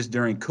 or just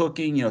during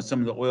cooking, some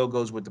of the oil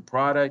goes with the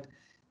product.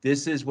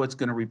 This is what's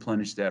going to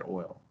replenish that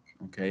oil.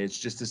 Okay, it's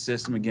just a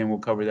system. Again, we'll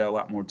cover that a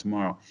lot more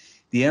tomorrow.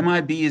 The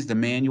MIB is the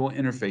manual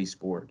interface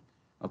board.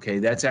 Okay,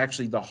 that's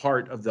actually the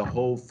heart of the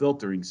whole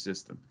filtering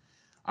system.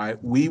 All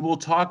right, we will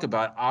talk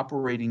about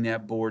operating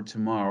that board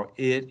tomorrow.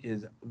 It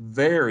is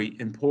very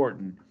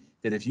important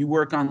that if you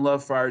work on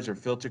love fryers or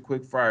filter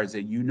quick fryers,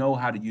 that you know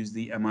how to use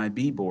the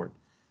MIB board.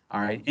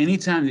 All right,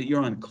 anytime that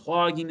you're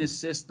unclogging the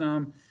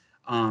system,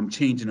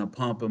 changing a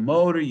pump and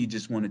motor, you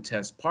just want to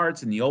test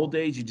parts. In the old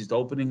days, you just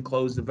open and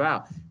close the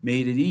valve,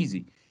 made it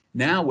easy.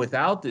 Now,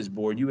 without this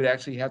board, you would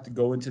actually have to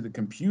go into the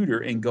computer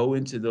and go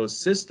into those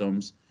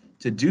systems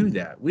to do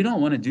that. We don't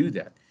want to do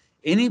that.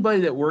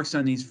 Anybody that works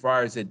on these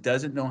fryers that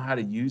doesn't know how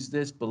to use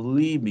this,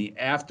 believe me,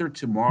 after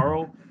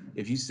tomorrow,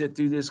 if you sit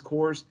through this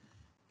course,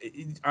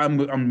 I'm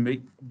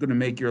going to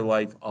make your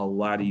life a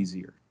lot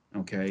easier.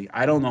 Okay.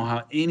 I don't know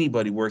how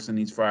anybody works on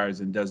these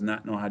fryers and does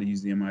not know how to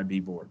use the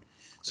MIB board.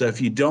 So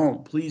if you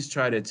don't, please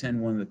try to attend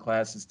one of the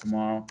classes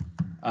tomorrow.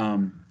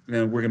 And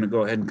we're going to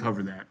go ahead and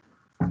cover that.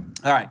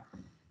 All right.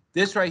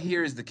 This right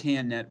here is the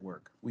CAN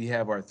network. We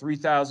have our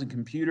 3,000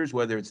 computers,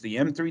 whether it's the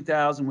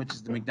M3000, which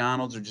is the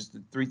McDonald's, or just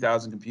the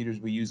 3,000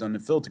 computers we use on the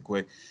filter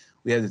quick.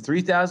 We have the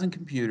 3,000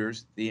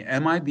 computers, the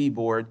MIB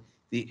board,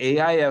 the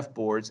AIF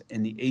boards,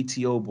 and the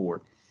ATO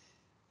board.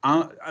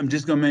 I'm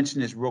just going to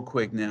mention this real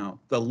quick now.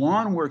 The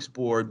LawnWorks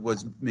board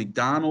was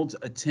McDonald's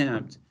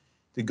attempt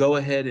to go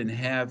ahead and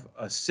have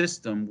a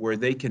system where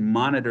they can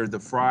monitor the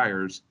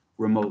fryers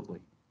remotely.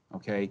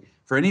 Okay.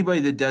 For anybody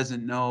that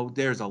doesn't know,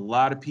 there's a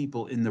lot of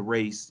people in the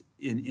race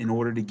in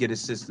order to get a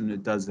system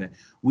that does that.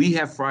 We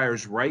have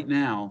fryers right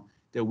now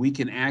that we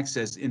can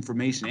access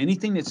information.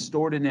 Anything that's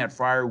stored in that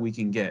fryer, we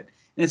can get.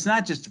 And it's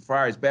not just the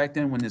fryers. Back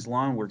then, when this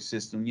LawnWorks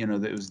system,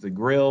 it was the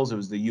grills, it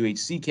was the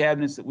UHC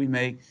cabinets that we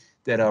make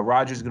that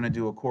Roger's going to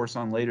do a course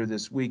on later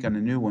this week on the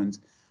new ones.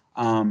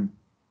 And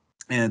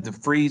the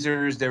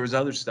freezers, there was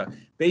other stuff.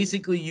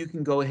 Basically, you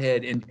can go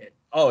ahead and,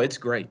 oh, it's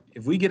great.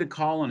 If we get a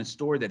call on a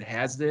store that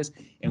has this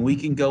and we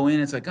can go in,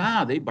 it's like,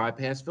 they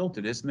bypass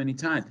filter this many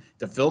times.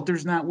 The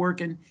filter's not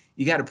working.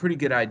 You got a pretty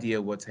good idea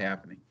of what's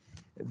happening.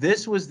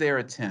 This was their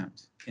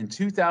attempt. In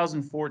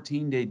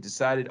 2014, they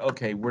decided,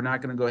 okay, we're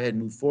not going to go ahead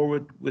and move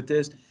forward with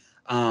this.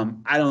 I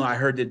don't know. I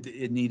heard that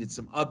it needed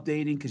some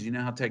updating because you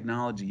know how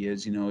technology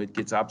is. It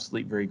gets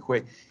obsolete very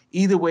quick.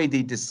 Either way,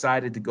 they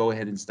decided to go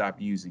ahead and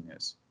stop using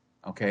this.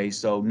 Okay,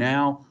 so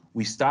now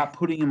we stopped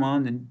putting them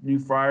on the new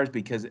fryers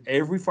because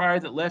every fryer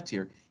that left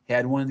here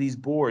had one of these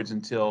boards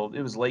until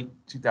it was late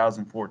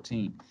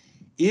 2014.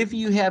 If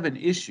you have an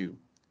issue,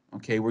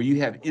 okay, where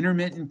you have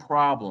intermittent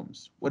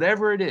problems,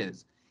 whatever it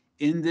is,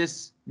 in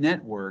this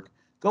network,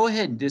 go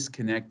ahead and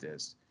disconnect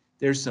this.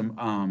 There's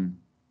some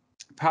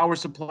power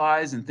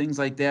supplies and things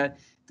like that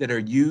that are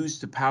used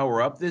to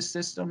power up this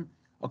system.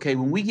 Okay,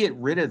 when we get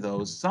rid of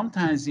those,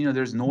 sometimes,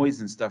 there's noise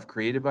and stuff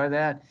created by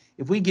that.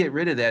 If we get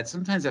rid of that,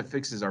 sometimes that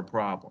fixes our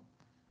problem.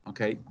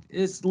 Okay,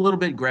 it's a little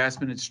bit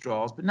grasping at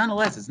straws, but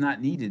nonetheless, it's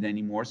not needed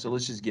anymore, so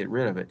let's just get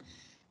rid of it.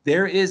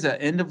 There is an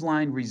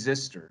end-of-line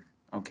resistor,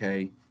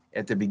 okay,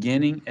 at the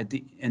beginning and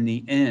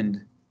the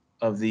end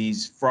of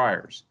these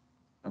fryers.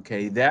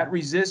 Okay, that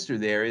resistor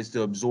there is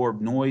to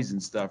absorb noise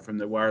and stuff from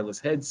the wireless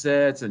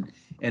headsets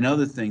and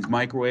other things,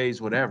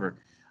 microwaves, whatever.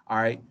 All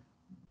right,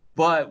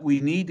 but we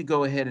need to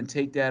go ahead and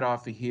take that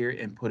off of here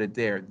and put it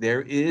there.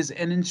 There is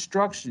an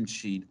instruction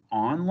sheet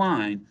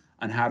online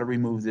on how to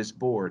remove this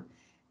board.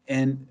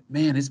 And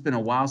man, it's been a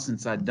while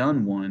since I've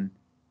done one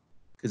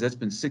because that's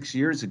been 6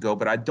 years ago.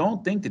 But I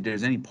don't think that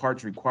there's any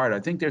parts required. I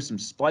think there's some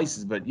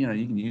splices, but you know,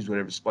 you can use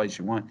whatever splice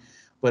you want.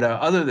 But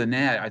other than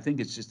that, I think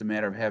it's just a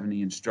matter of having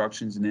the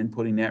instructions and then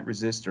putting that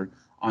resistor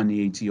on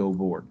the ATO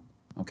board.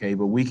 Okay,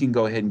 but we can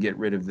go ahead and get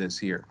rid of this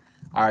here.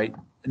 All right,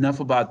 enough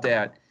about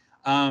that.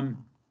 End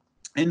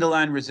of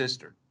line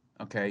resistor.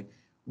 Okay,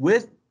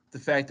 with the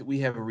fact that we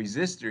have a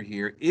resistor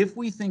here, if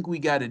we think we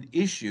got an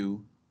issue,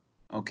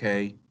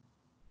 okay,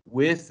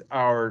 with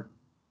our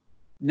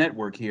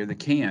network here, the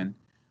CAN,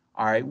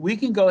 all right, we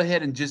can go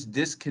ahead and just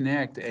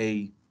disconnect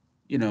a,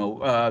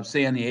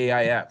 say on the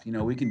AIF,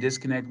 we can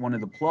disconnect one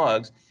of the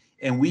plugs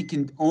and we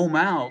can ohm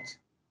out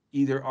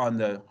either on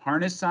the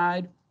harness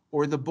side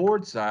or the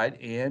board side,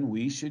 and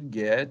we should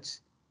get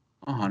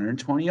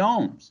 120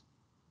 ohms.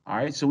 All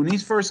right, so when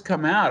these first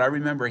come out, I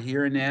remember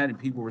hearing that and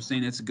people were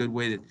saying that's a good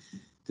way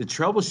to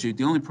troubleshoot.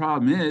 The only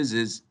problem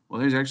is, well,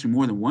 there's actually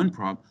more than one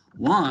problem.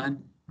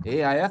 One,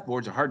 AIF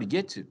boards are hard to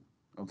get to.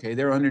 Okay,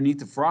 they're underneath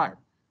the fryer.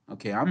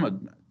 Okay,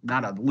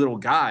 not a little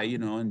guy,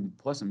 and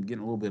plus I'm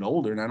getting a little bit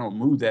older and I don't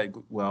move that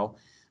well.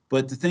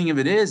 But the thing of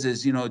it is,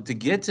 to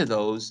get to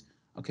those,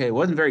 okay, it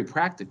wasn't very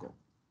practical.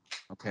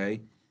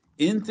 Okay,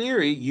 in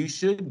theory, you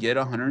should get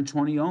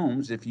 120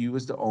 ohms if you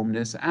was to ohm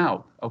this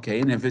out. Okay,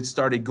 and if it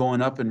started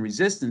going up in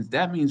resistance,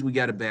 that means we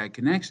got a bad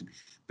connection.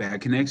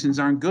 Bad connections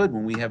aren't good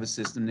when we have a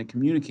system that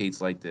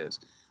communicates like this.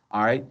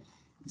 All right,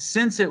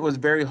 since it was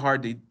very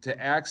hard to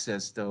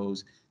access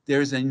those,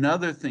 there's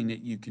another thing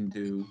that you can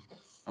do,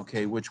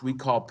 okay, which we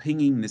call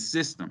pinging the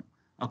system.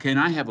 Okay, and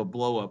I have a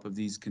blow up of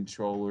these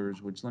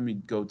controllers, which let me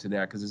go to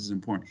that because this is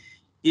important.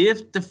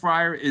 If the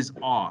fryer is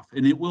off,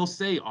 and it will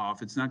say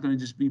off, it's not going to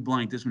just be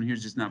blank. This one here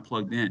is just not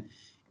plugged in.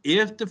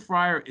 If the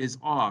fryer is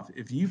off,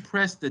 if you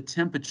press the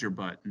temperature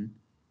button,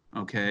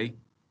 okay,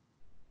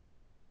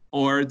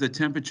 or the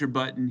temperature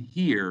button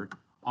here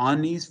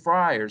on these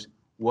fryers,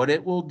 what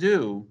it will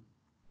do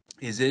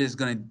is it is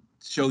going to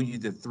show you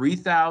the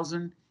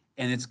 3000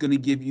 and it's going to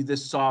give you the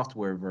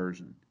software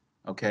version.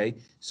 Okay,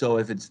 so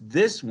if it's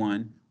this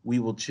one, we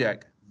will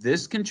check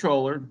this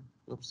controller.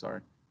 Oops,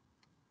 sorry.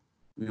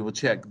 We will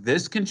check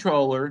this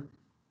controller,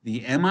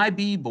 the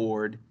MIB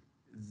board,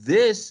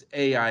 this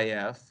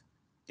AIF,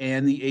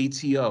 and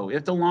the ATO.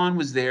 If the lawn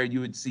was there,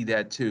 you would see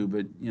that too,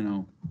 but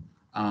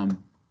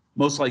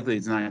most likely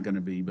it's not going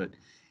to be. But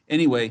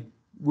anyway,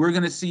 we're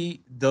going to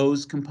see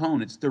those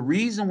components. The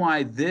reason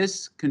why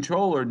this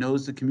controller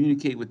knows to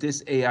communicate with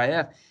this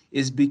AIF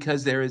is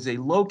because there is a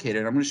locator,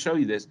 and I'm going to show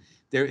you this.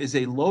 There is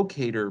a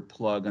locator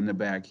plug on the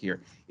back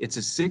here. It's a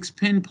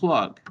 6-pin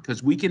plug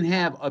because we can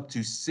have up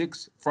to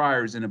 6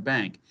 fryers in a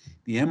bank.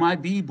 The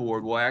MIB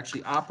board will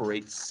actually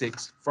operate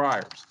 6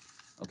 fryers.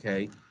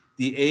 Okay.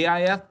 The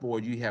AIF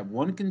board, you have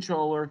 1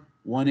 controller,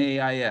 1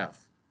 AIF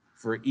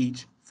for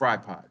each fry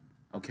pod.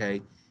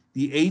 Okay.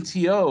 The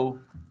ATO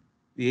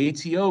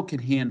can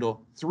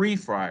handle 3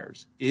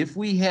 fryers. If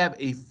we have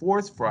a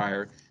 4th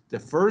fryer, the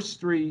first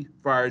 3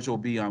 fryers will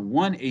be on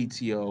 1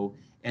 ATO,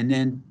 and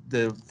then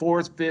the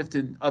 4th, 5th,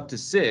 and up to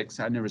 6,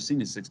 I've never seen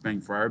a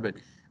 6-bank fryer, but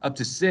up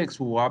to 6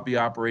 will all be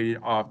operated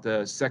off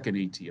the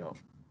 2nd ATO. All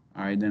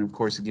right, and then of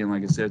course, again,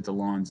 like I said, the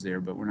lawn's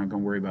there, but we're not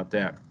going to worry about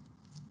that.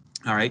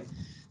 All right,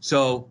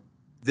 so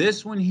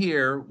this one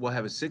here will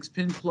have a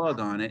 6-pin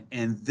plug on it,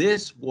 and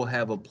this will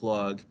have a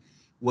plug.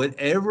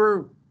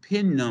 Whatever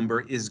pin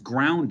number is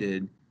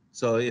grounded,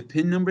 so if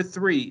pin number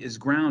 3 is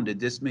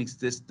grounded, this makes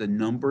this the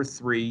number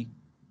 3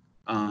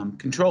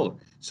 controller.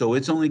 So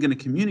it's only going to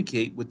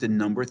communicate with the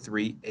number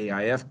 3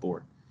 AIF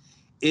board.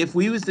 If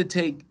we was to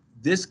take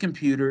this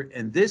computer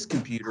and this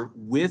computer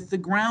with the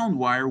ground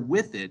wire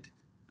with it,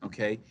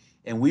 okay,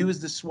 and we was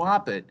to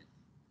swap it,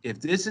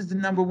 if this is the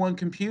number 1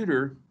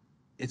 computer,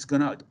 it's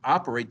going to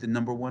operate the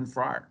number 1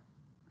 fryer.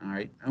 All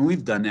right, and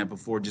we've done that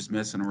before, just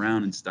messing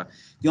around and stuff.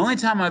 The only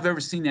time I've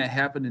ever seen that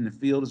happen in the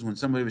field is when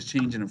somebody was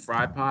changing a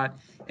fry pot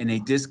and they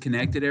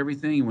disconnected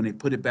everything, and when they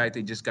put it back,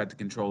 they just got the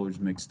controllers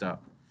mixed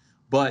up.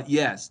 But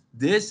yes,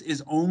 this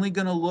is only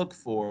going to look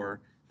for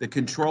the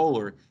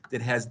controller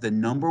that has the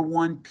number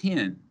 1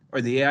 pin,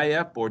 or the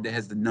AIF board that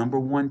has the number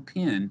 1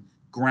 pin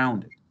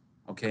grounded.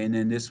 Okay, and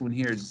then this one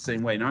here is the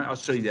same way. Now I'll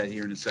show you that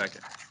here in a second.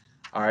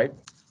 All right,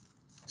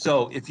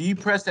 so if you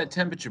press that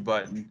temperature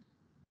button,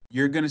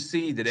 you're going to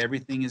see that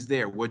everything is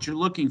there. What you're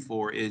looking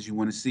for is you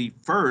want to see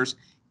first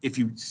if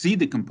you see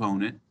the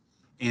component,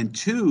 and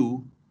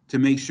 2, to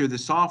make sure the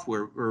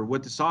software, or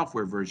what the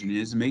software version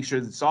is, and make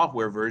sure the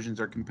software versions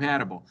are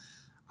compatible.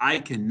 I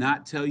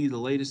cannot tell you the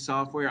latest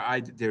software.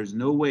 There's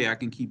no way I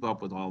can keep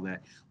up with all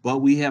that. But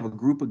we have a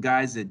group of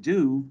guys that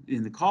do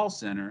in the call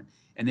center,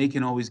 and they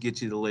can always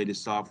get you the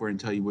latest software and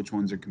tell you which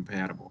ones are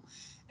compatible.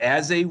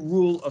 As a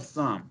rule of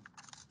thumb,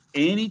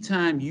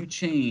 anytime you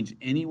change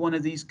any one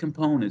of these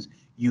components,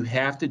 you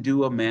have to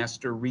do a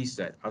master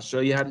reset. I'll show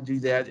you how to do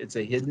that. It's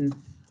a hidden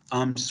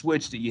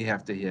switch that you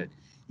have to hit.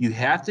 You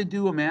have to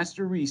do a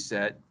master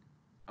reset,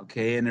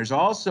 okay? And there's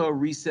also a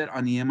reset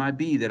on the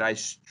MIB that I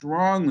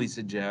strongly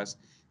suggest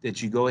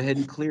that you go ahead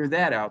and clear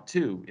that out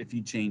too if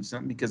you change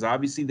something, because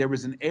obviously there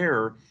was an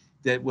error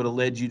that would have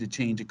led you to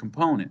change a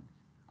component,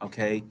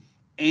 okay?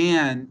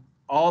 And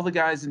all the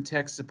guys in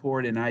tech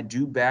support, and I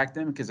do back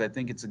them because I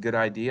think it's a good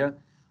idea.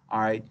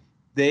 All right,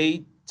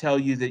 they tell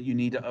you that you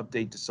need to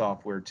update the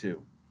software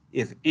too.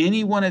 If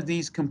any one of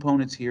these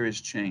components here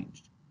is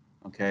changed,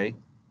 okay,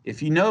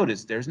 if you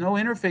notice, there's no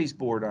interface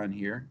board on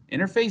here.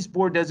 Interface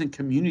board doesn't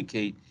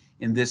communicate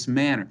in this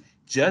manner.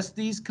 Just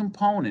these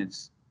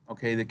components,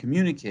 okay, that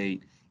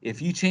communicate.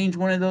 If you change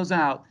one of those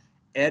out,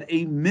 at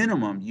a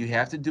minimum, you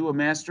have to do a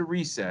master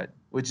reset,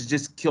 which is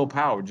just kill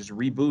power, just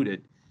reboot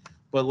it.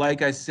 But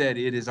like I said,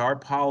 it is our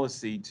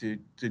policy to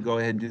go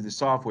ahead and do the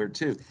software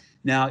too.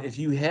 Now, if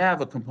you have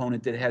a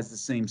component that has the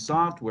same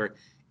software,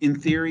 in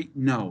theory,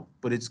 no.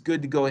 But it's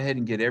good to go ahead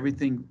and get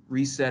everything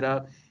reset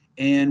up.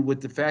 And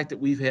with the fact that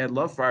we've had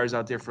love fryers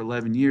out there for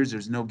 11 years,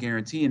 there's no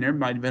guarantee. And there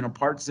might have been a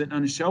part sitting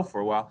on the shelf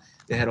for a while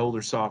that had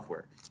older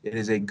software. It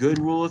is a good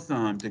rule of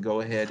thumb to go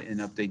ahead and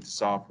update the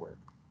software.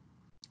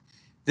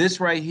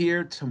 This right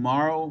here,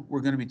 tomorrow,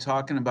 we're going to be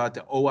talking about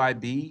the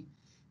OIB.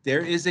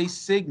 There is a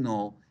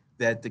signal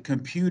that the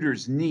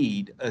computers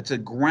need. It's a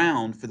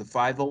ground for the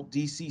 5-volt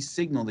DC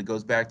signal that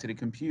goes back to the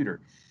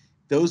computer.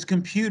 Those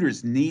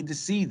computers need to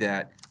see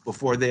that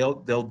before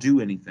they'll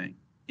do anything,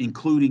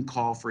 including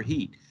call for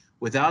heat.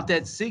 Without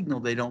that signal,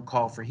 they don't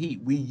call for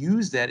heat. We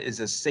use that as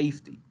a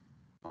safety,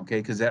 okay,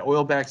 because that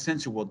oil back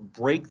sensor will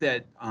break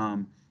that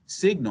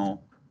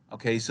signal,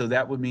 okay, so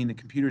that would mean the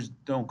computers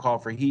don't call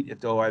for heat if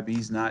the OIB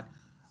is not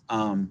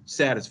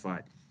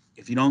satisfied.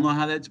 If you don't know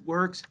how that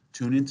works,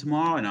 tune in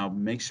tomorrow, and I'll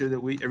make sure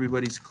that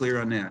everybody's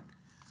clear on that.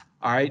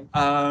 All right.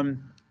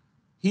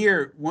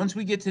 Here, once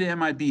we get to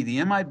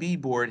the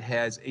MIB board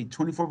has a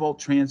 24-volt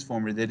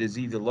transformer that is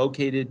either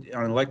located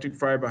on an electric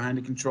fryer behind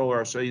the controller,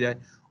 I'll show you that,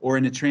 or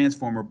in the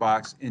transformer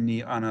box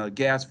on a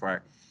gas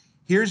fryer.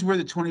 Here's where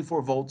the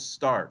 24 volts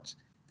starts.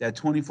 That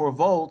 24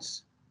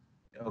 volts,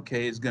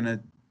 okay, is going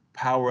to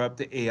power up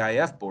the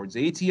AIF boards.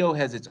 The ATO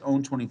has its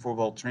own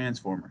 24-volt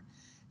transformer.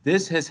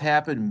 This has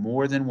happened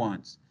more than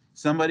once.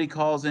 Somebody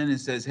calls in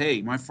and says,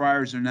 hey, my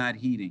fryers are not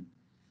heating.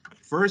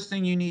 First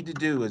thing you need to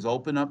do is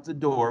open up the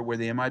door where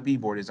the MIB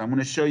board is. I'm going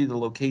to show you the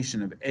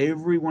location of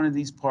every one of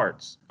these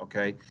parts,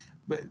 okay?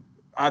 But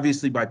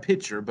obviously by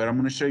picture, but I'm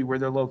going to show you where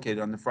they're located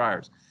on the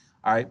fryers.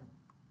 All right.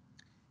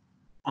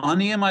 On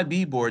the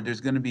MIB board,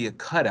 there's going to be a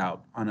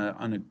cutout on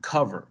a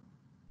cover,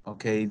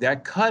 okay?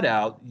 That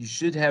cutout, you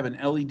should have an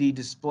LED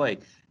display.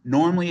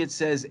 Normally it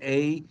says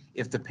A.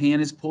 If the pan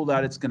is pulled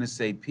out, it's going to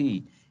say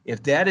P.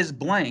 If that is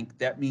blank,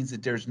 that means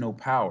that there's no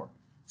power.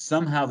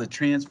 Somehow the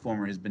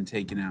transformer has been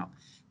taken out.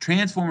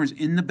 Transformers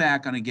in the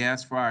back on a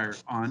gas fryer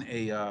on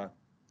a,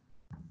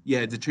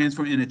 the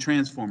transformer in a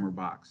transformer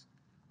box.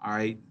 All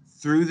right.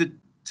 Through the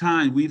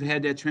time we've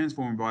had that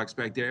transformer box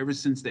back there ever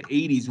since the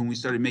 80s when we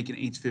started making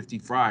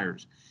H50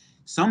 fryers.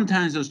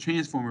 Sometimes those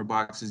transformer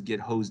boxes get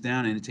hosed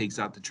down and it takes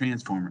out the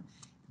transformer.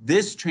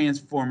 This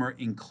transformer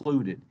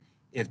included.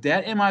 If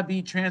that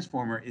MIB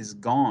transformer is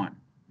gone,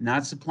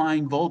 not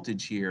supplying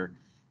voltage here,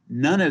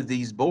 none of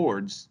these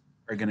boards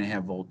are going to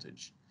have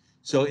voltage.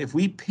 So if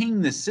we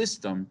ping the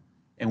system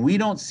and we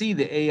don't see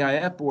the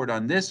AIF board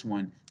on this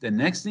one, the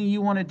next thing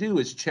you want to do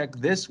is check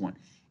this one.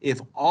 If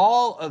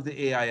all of the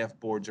AIF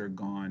boards are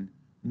gone,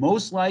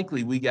 most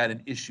likely we got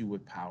an issue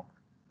with power,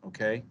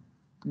 okay?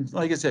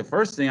 Like I said,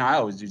 first thing I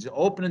always do is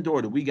open the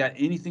door. Do we got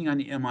anything on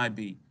the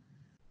MIB?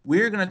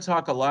 We're going to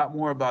talk a lot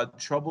more about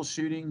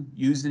troubleshooting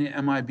using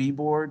the MIB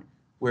board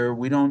where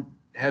we don't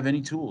have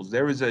any tools.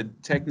 There was a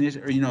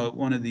technician, or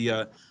one of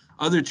the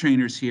other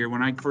trainers here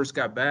when I first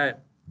got back.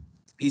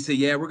 He said,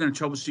 yeah, we're going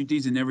to troubleshoot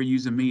these and never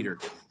use a meter.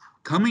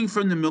 Coming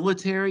from the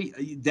military,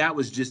 that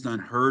was just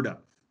unheard of.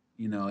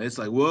 It's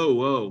like,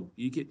 whoa.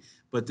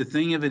 But the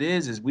thing of it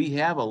is we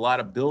have a lot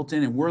of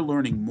built-in, and we're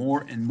learning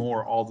more and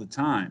more all the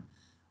time.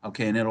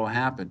 Okay, and it'll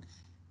happen.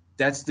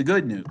 That's the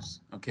good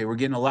news. Okay, we're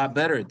getting a lot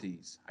better at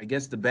these. I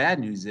guess the bad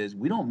news is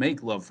we don't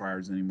make love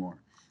fryers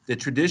anymore. The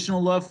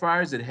traditional love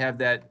fryers that have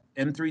that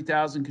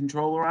M3000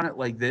 controller on it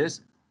like this,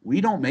 we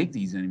don't make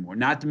these anymore.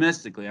 Not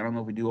domestically. I don't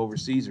know if we do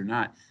overseas or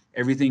not.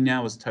 Everything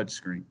now is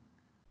touchscreen.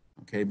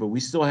 Okay, but we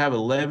still have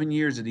 11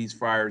 years of these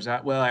fryers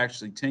out. Well,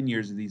 actually 10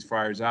 years of these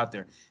fryers out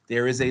there.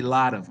 There is a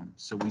lot of them,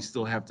 so we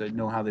still have to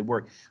know how they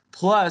work.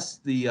 Plus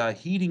the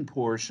heating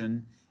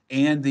portion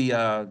and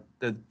the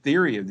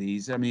theory of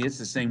these. I mean, it's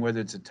the same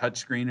whether it's a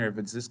touchscreen or if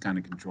it's this kind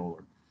of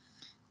controller.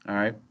 All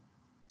right.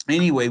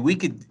 Anyway, we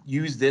could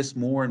use this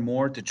more and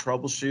more to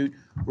troubleshoot.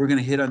 We're going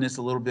to hit on this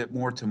a little bit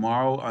more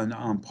tomorrow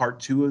on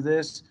part 2 of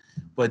this,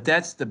 but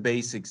that's the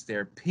basics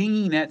there.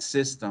 Pinging that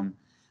system.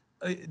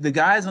 The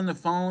guys on the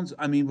phones,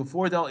 I mean,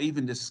 before they'll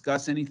even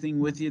discuss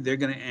anything with you, they're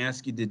going to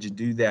ask you, did you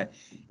do that?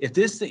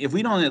 If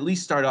we don't at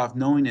least start off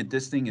knowing that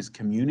this thing is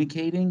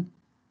communicating,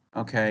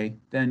 okay,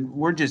 then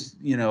we're just,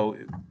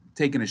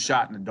 taking a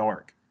shot in the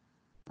dark.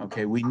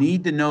 Okay, we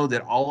need to know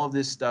that all of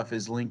this stuff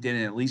is linked in,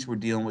 and at least we're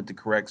dealing with the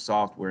correct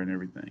software and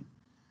everything.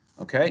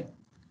 Okay?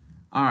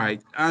 All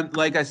right.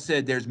 Like I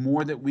said, there's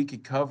more that we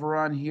could cover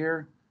on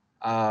here.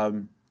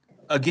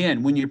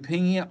 Again, when you're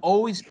pinging it,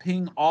 always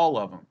ping all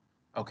of them.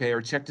 Okay,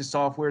 or check the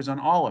softwares on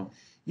all of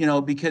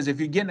them. Because if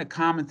you're getting a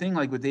common thing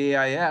like with the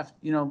AIF,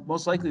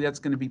 most likely that's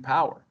going to be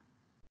power.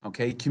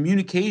 Okay,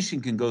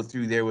 communication can go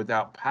through there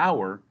without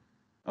power.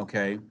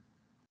 Okay,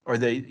 or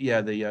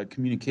the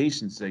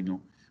communication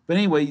signal. But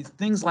anyway,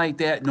 things like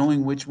that,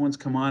 knowing which ones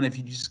come on. If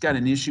you just got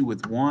an issue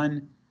with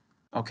one,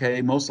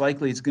 okay, most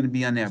likely it's going to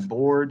be on that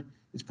board.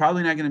 It's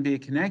probably not going to be a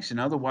connection.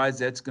 Otherwise,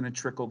 that's going to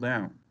trickle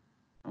down.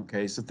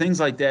 Okay, so things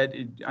like that.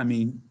 I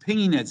mean,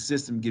 pinging that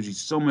system gives you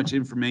so much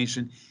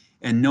information,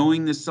 and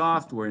knowing the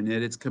software and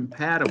that it's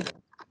compatible.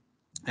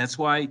 That's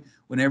why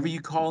whenever you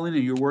call in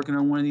and you're working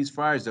on one of these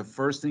fryers, the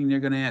first thing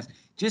they're going to ask,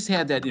 just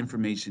have that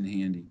information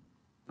handy.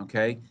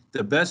 Okay,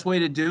 the best way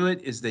to do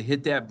it is to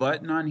hit that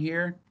button on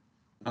here.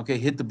 Okay,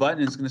 hit the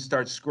button, it's going to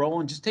start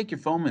scrolling. Just take your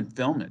phone and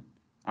film it.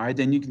 All right,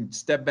 then you can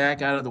step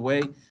back out of the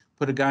way,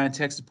 put a guy on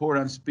tech support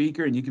on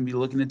speaker, and you can be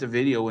looking at the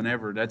video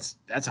whenever. That's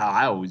how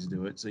I always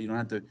do it. So you don't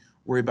have to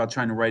worry about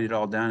trying to write it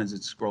all down as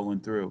it's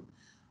scrolling through.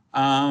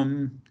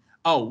 Um,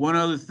 oh, one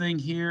other thing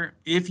here.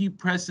 If you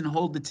press and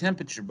hold the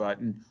temperature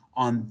button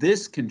on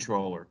this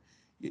controller,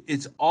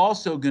 it's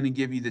also going to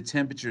give you the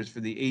temperatures for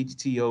the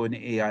HTO and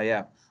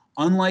AIF.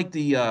 Unlike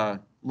the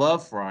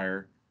Love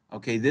Fryer,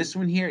 okay, this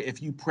one here,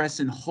 if you press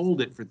and hold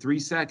it for 3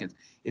 seconds,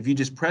 if you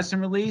just press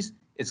and release,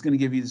 it's going to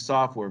give you the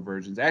software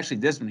versions. Actually,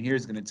 this one here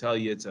is going to tell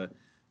you it's a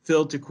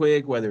filter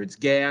quick, whether it's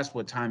gas,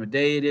 what time of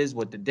day it is,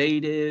 what the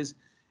date is,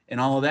 and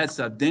all of that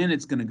stuff. Then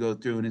it's going to go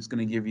through and it's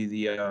going to give you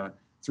the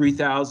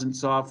 3000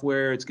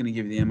 software. It's going to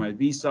give you the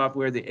MIB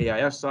software, the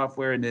AIF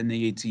software, and then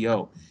the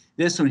ATO.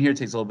 This one here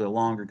takes a little bit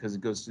longer because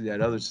it goes through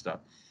that other stuff.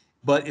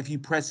 But if you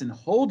press and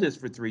hold this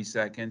for 3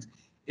 seconds,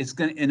 it's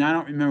going to, and I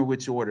don't remember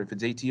which order, if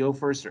it's ATO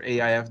first or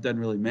AIF, doesn't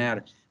really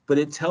matter, but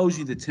it tells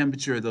you the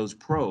temperature of those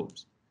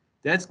probes.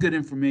 That's good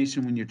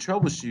information when you're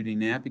troubleshooting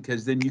that,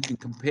 because then you can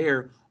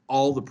compare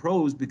all the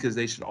probes because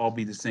they should all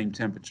be the same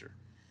temperature.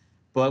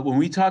 But when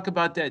we talk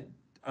about that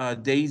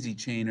daisy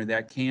chain or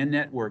that CAN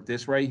network,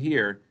 this right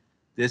here,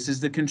 this is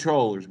the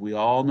controllers. We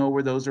all know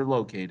where those are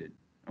located,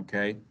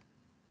 okay?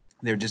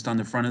 They're just on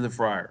the front of the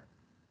fryer.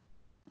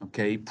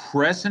 Okay,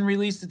 press and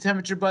release the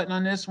temperature button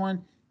on this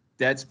one.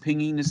 That's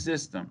pinging the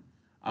system.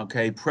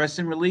 Okay, press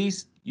and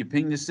release, you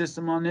ping the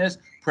system on this.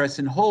 Press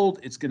and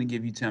hold, it's going to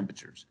give you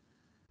temperatures.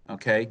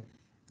 Okay,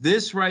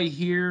 this right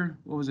here,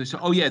 what was it?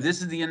 Oh yeah,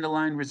 this is the end of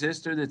line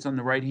resistor that's on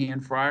the right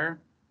hand fryer.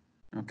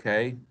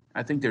 Okay,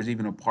 I think there's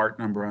even a part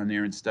number on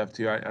there and stuff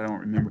too. I don't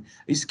remember.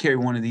 I used to carry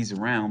one of these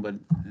around, but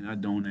I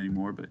don't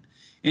anymore. But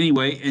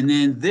anyway, and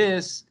then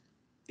this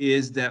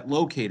is that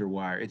locator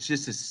wire. It's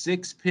just a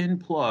 6-pin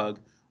plug.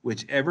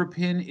 Whichever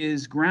pin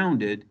is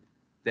grounded,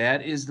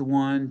 that is the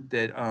one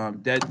that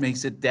that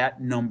makes it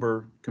that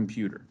number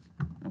computer.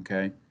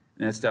 Okay, and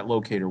that's that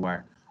locator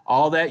wire.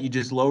 All that you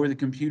just lower the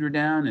computer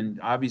down, and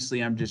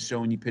obviously I'm just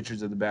showing you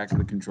pictures of the back of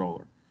the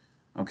controller.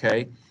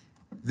 Okay,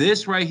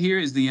 this right here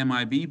is the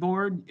MIB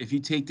board. If you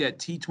take that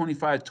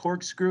T25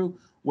 torque screw,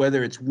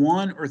 whether it's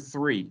 1 or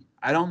 3,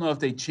 I don't know if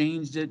they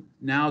changed it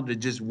now to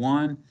just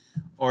 1,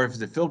 or if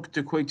the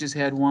filter quick just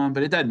had 1,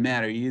 but it doesn't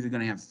matter. You're either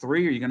going to have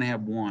 3 or you're going to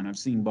have 1. I've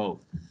seen both.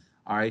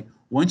 All right.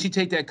 Once you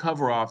take that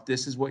cover off,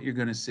 this is what you're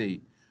going to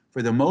see.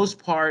 For the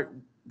most part,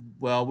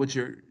 well, what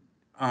you're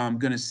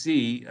going to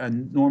see, a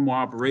normal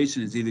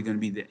operation is either going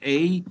to be the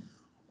A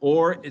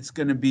or it's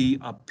going to be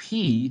a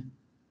P,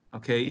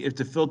 okay, if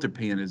the filter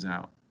pan is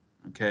out.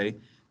 Okay,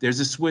 there's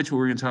a switch.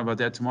 We're going to talk about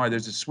that tomorrow.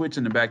 There's a switch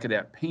in the back of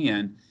that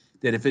pan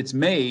that if it's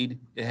made,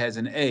 it has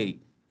an A.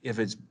 If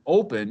it's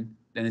open,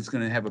 then it's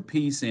going to have a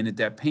P saying that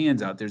that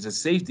pan's out. There's a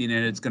safety in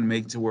it. It's going to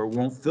make it to where it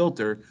won't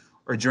filter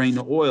or drain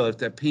the oil if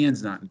that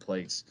pan's not in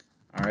place.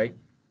 All right.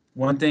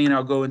 One thing, and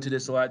I'll go into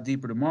this a lot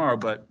deeper tomorrow,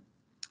 but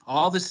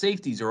all the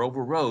safeties are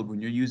overrode when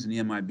you're using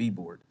the MIB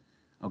board.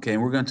 Okay,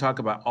 and we're going to talk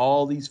about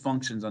all these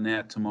functions on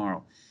that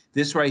tomorrow.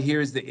 This right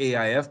here is the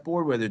AIF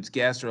board, whether it's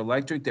gas or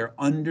electric. They're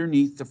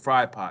underneath the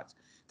fry pots.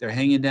 They're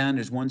hanging down.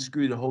 There's one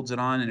screw that holds it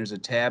on, and there's a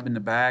tab in the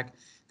back.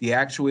 The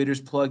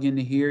actuators plug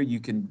into here. You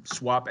can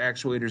swap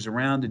actuators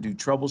around to do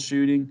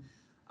troubleshooting.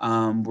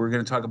 We're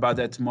going to talk about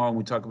that tomorrow when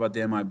we talk about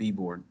the MIB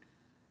board,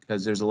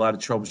 because there's a lot of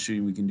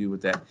troubleshooting we can do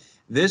with that.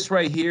 This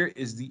right here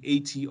is the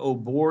ATO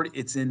board.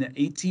 It's in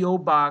the ATO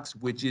box,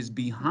 which is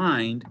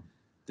behind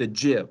the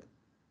jib.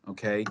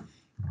 Okay,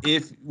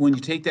 if when you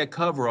take that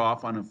cover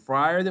off on a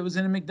fryer that was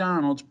in a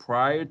McDonald's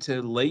prior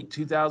to late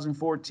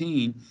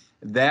 2014,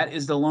 that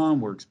is the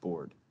LawnWorks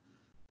board.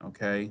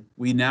 Okay,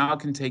 we now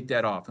can take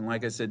that off, and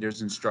like I said,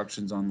 there's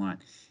instructions online.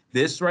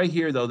 This right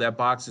here, though, that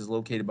box is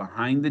located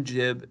behind the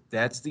jib.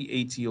 That's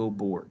the ATO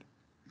board.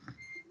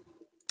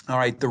 All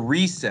right, the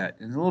reset.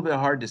 It's a little bit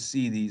hard to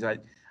see these. I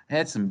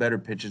had some better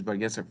pictures, but I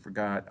guess I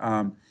forgot.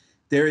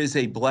 There is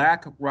a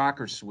black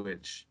rocker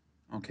switch,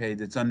 okay,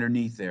 that's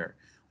underneath there.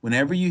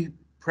 Whenever you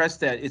press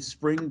that, it's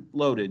spring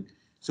loaded.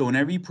 So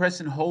whenever you press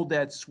and hold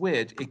that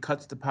switch, it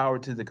cuts the power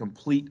to the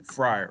complete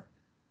fryer,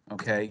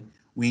 okay?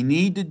 We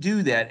need to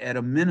do that at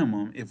a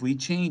minimum if we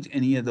change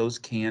any of those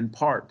canned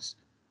parts,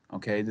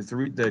 okay?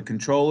 The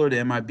controller,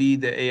 the MIB,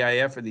 the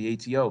AIF, or the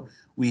ATO,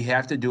 we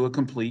have to do a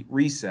complete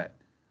reset,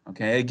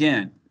 okay?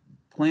 Again,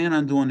 plan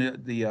on doing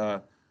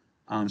the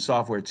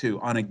software too.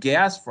 On a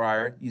gas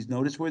fryer, you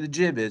notice where the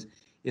jib is.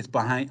 It's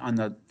behind on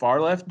the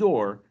far left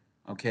door.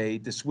 Okay,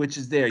 the switch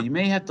is there. You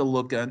may have to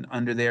look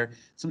under there.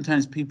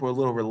 Sometimes people are a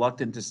little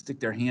reluctant to stick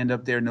their hand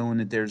up there, knowing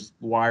that there's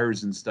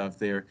wires and stuff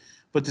there.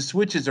 But the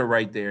switches are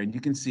right there, and you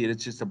can see it.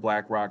 It's just a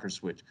black rocker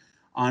switch.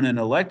 On an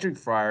electric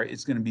fryer,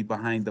 it's going to be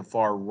behind the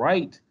far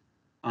right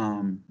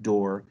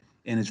door,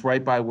 and it's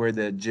right by where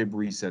the jib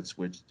reset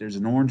switch. There's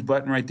an orange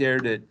button right there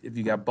that if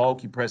you got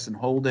bulk, you press and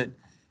hold it,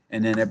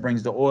 and then that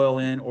brings the oil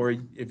in. Or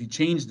if you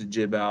change the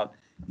jib out,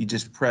 you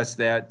just press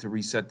that to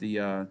reset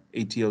the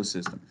ATO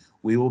system.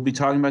 We will be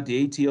talking about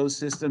the ATO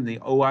system, the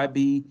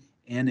OIB,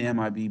 and the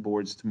MIB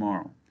boards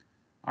tomorrow.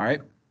 All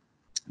right,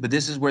 but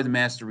this is where the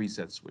master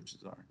reset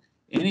switches are.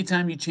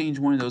 Anytime you change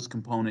one of those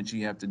components,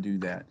 you have to do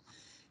that.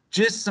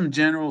 Just some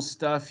general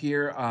stuff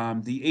here.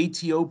 The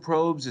ATO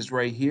probes is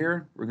right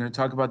here. We're going to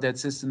talk about that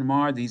system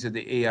tomorrow. These are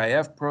the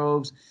AIF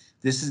probes.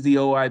 This is the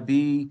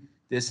OIB.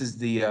 This is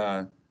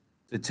the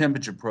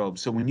temperature probe.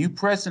 So when you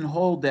press and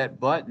hold that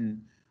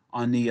button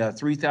on the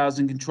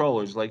 3000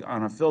 controllers, like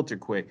on a filter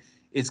quick,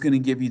 it's going to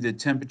give you the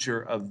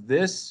temperature of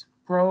this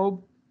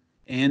probe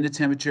and the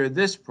temperature of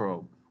this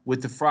probe.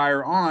 With the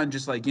fryer on,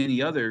 just like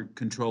any other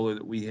controller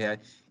that we had,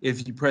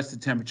 if you press the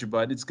temperature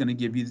button, it's going to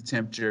give you the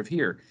temperature of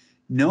here.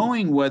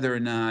 Knowing whether or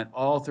not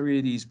all three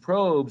of these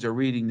probes are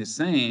reading the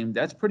same,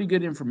 that's pretty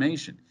good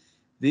information.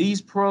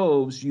 These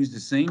probes use the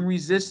same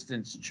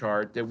resistance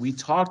chart that we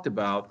talked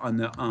about on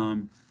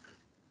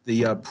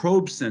the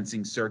probe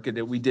sensing circuit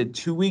that we did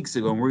 2 weeks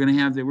ago, and we're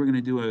going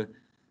to do a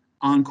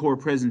encore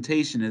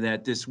presentation of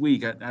that this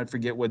week. I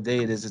forget what day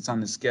it is. It's on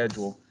the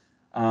schedule.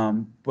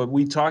 But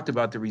we talked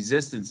about the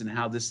resistance and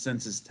how this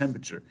senses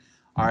temperature.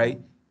 All right.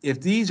 If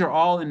these are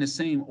all in the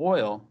same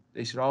oil,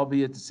 they should all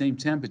be at the same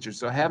temperature.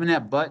 So having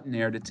that button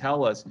there to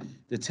tell us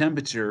the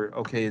temperature,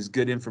 okay, is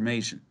good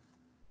information.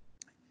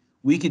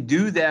 We could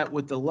do that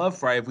with the Love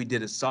Fryer if we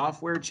did a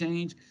software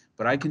change,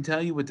 but I can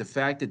tell you with the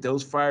fact that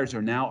those fryers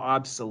are now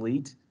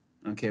obsolete,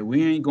 okay,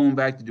 we ain't going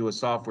back to do a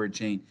software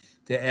change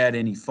to add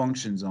any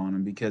functions on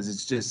them because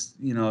it's just,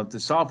 if the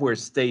software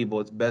is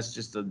stable, it's best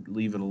just to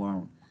leave it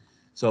alone.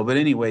 So, but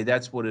anyway,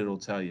 that's what it'll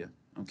tell you.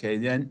 Okay,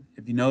 then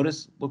if you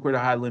notice, look where the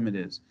high limit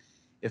is.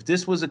 If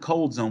this was a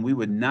cold zone, we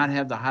would not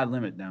have the high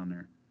limit down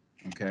there.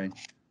 Okay,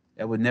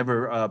 that would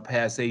never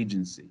pass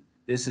agency.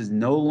 This is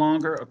no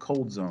longer a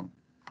cold zone.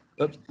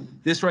 Oops.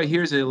 This right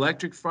here is an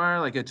electric fryer.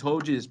 Like I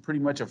told you, it's pretty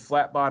much a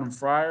flat bottom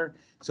fryer.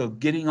 So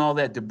getting all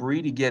that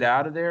debris to get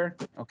out of there,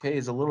 okay,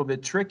 is a little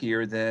bit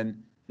trickier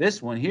than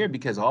this one here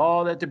because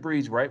all that debris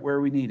is right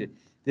where we need it.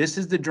 This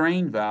is the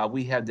drain valve.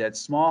 We have that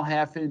small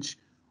half-inch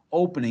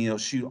opening. It'll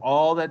shoot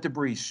all that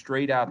debris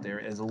straight out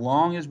there. As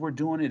long as we're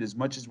doing it as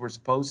much as we're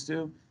supposed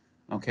to,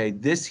 okay,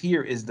 this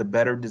here is the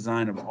better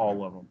design of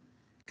all of them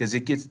because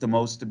it gets the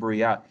most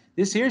debris out.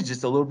 This here is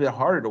just a little bit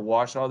harder to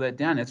wash all that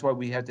down. That's why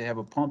we have to have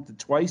a pump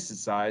that's twice the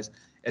size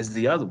as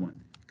the other one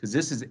because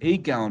this is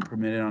 8 gallon per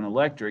minute on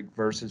electric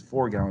versus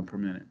 4 gallon per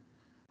minute.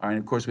 All right, and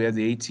of course we have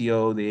the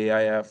ATO, the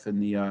AIF,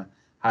 and the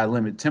high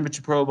limit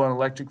temperature probe on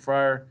electric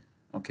fryer,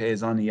 okay,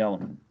 is on the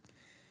element.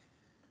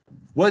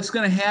 What's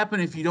going to happen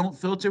if you don't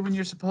filter when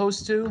you're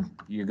supposed to?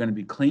 You're going to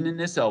be cleaning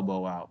this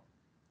elbow out.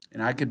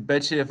 And I could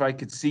bet you if I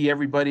could see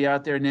everybody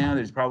out there now,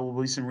 there's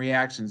probably some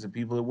reactions of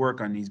people that work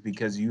on these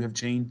because you have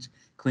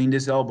cleaned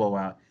this elbow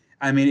out.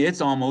 I mean,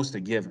 it's almost a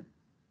given.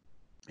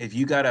 If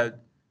you got to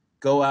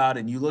go out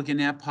and you look in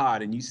that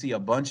pot and you see a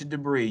bunch of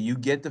debris, you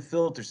get the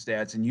filter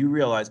stats and you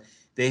realize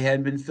they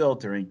hadn't been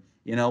filtering,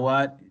 you know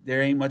what?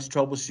 There ain't much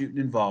troubleshooting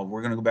involved.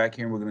 We're going to go back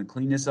here and we're going to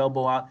clean this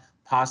elbow out,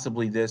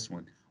 possibly this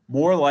one.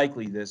 More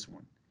likely this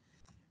one.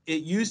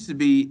 It used to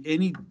be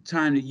any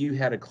time that you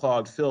had a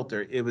clogged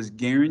filter, it was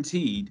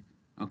guaranteed,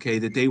 okay,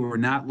 that they were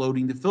not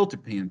loading the filter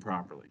pan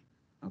properly.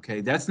 Okay,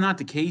 that's not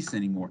the case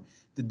anymore.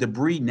 The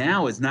debris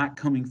now is not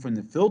coming from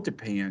the filter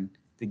pan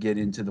to get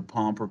into the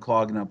pump or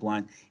clogging up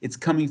line. It's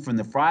coming from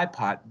the fry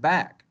pot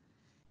back.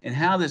 And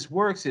how this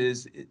works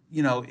is,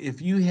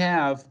 if you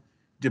have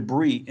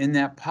debris in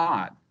that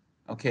pot,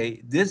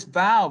 okay, this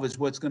valve is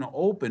what's going to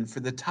open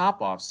for the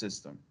top-off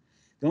system.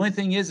 The only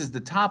thing is the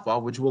top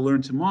off, which we'll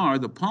learn tomorrow,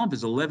 the pump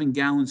is 11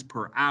 gallons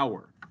per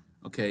hour.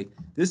 Okay,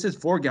 this is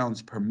 4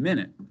 gallons per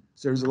minute.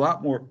 So there's a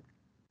lot more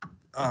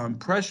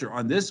pressure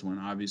on this one,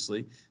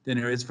 obviously, than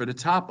there is for the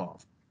top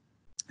off.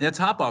 That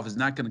top off is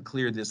not going to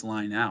clear this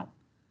line out.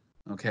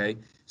 Okay,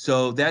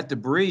 so that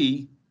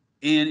debris,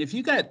 and if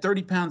you got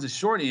 30 pounds of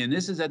shortening, and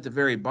this is at the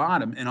very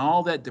bottom, and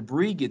all that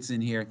debris gets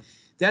in here,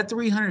 that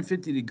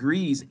 350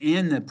 degrees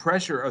and the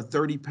pressure of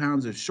 30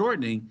 pounds of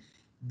shortening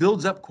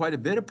builds up quite a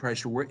bit of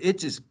pressure where it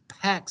just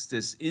packs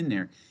this in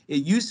there.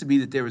 It used to be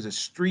that there was a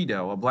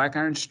Streeto, a black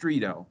iron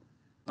Streeto,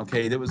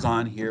 okay, that was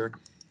on here,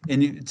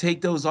 and you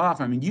take those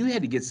off. I mean, you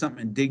had to get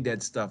something and dig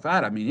that stuff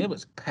out. I mean, it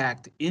was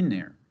packed in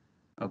there,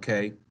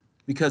 okay,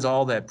 because of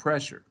all that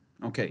pressure.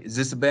 Okay, is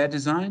this a bad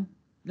design?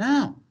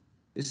 No.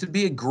 This would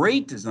be a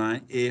great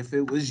design if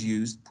it was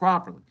used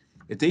properly.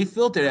 If they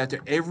filtered after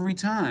every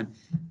time,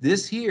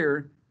 this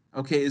here,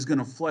 okay, is going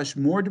to flush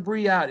more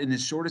debris out in the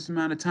shortest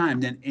amount of time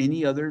than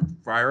any other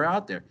fryer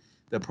out there.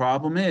 The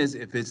problem is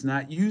if it's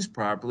not used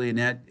properly and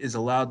that is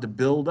allowed to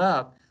build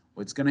up,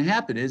 what's going to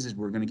happen is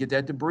we're going to get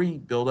that debris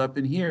build up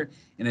in here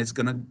and it's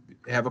going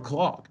to have a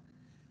clog.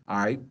 All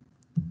right.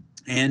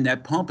 And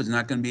that pump is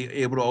not going to be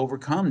able to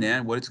overcome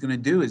that. What it's going to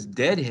do is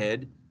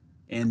deadhead,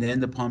 and then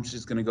the pump's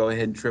just going to go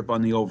ahead and trip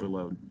on the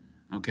overload.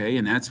 Okay.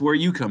 And that's where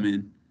you come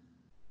in.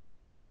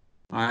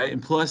 All right,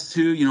 and plus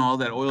two, all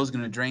that oil is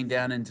going to drain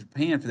down into the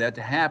pan for that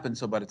to happen.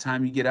 So by the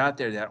time you get out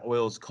there, that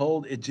oil is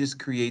cold. It just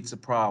creates a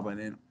problem.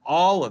 And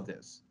all of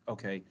this,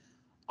 okay,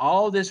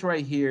 all of this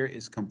right here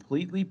is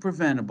completely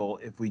preventable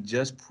if we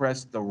just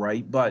press the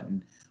right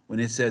button. When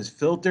it says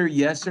filter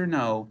yes or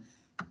no,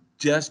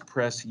 just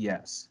press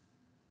yes.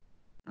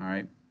 All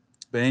right.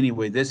 But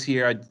anyway, this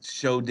here, I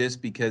showed this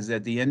because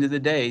at the end of the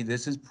day,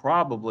 this is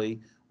probably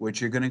what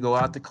you're going to go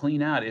out to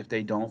clean out if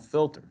they don't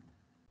filter.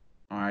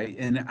 All right.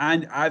 And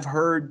I've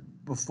heard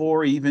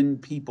before, even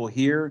people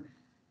here,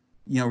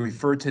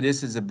 refer to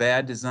this as a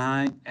bad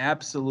design.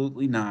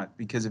 Absolutely not.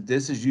 Because if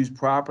this is used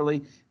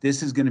properly,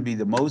 this is going to be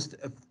the most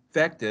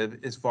effective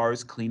as far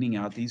as cleaning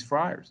out these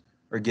fryers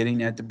or getting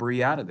that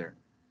debris out of there.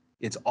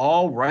 It's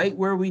all right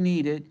where we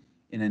need it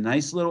in a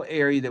nice little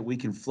area that we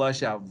can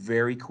flush out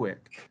very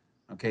quick.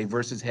 Okay.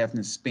 Versus having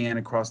to span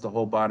across the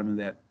whole bottom of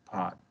that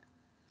pot.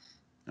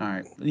 All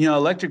right.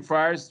 Electric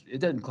fryers, it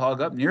doesn't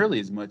clog up nearly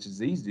as much as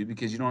these do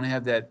because you don't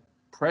have that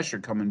pressure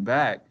coming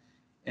back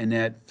and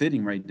that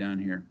fitting right down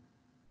here.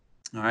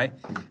 All right.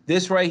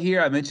 This right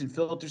here, I mentioned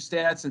filter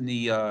stats and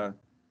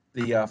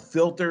the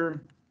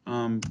filter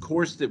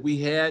course that we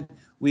had.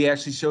 We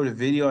actually showed a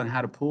video on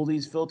how to pull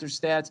these filter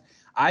stats.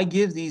 I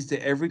give these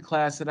to every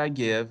class that I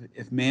give.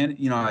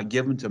 I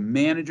give them to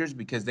managers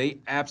because they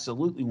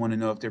absolutely want to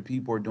know if their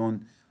people are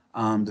doing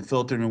the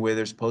filtering the way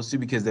they're supposed to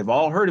because they've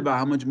all heard about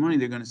how much money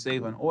they're going to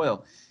save on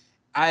oil.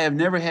 I have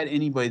never had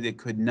anybody that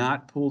could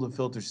not pull the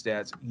filter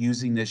stats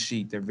using this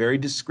sheet. They're very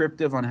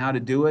descriptive on how to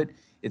do it.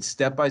 It's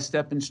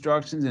step-by-step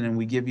instructions, and then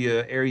we give you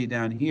an area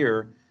down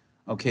here,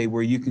 okay,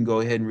 where you can go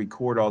ahead and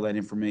record all that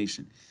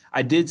information.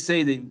 I did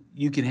say that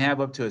you can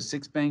have up to a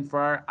 6-bank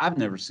fryer. I've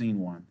never seen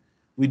one.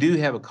 We do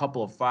have a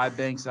couple of 5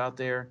 banks out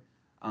there,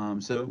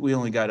 so we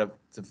only got up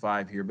to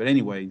 5 here. But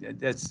anyway,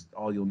 that's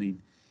all you'll need.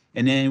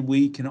 And then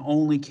we can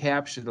only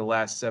capture the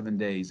last 7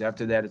 days.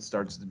 After that, it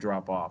starts to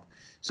drop off.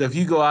 So if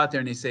you go out there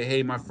and they say,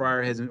 hey, my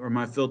fryer hasn't, or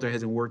my filter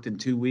hasn't worked in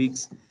 2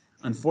 weeks,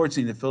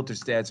 unfortunately, the filter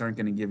stats aren't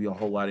going to give you a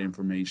whole lot of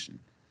information.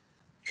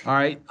 All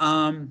right.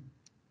 I'm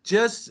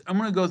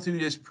going to go through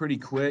this pretty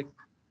quick.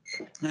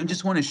 I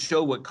just want to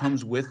show what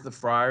comes with the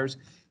fryers,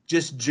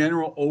 just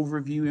general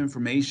overview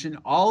information.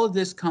 All of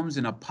this comes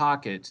in a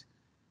pocket.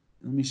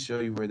 Let me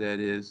show you where that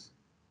is.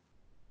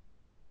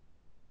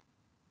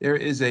 There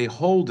is a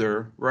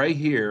holder right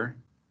here,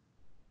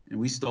 and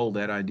we stole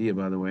that idea,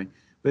 by the way.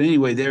 But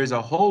anyway, there's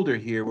a holder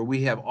here where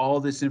we have all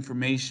this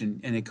information,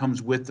 and it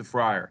comes with the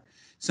fryer.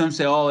 Some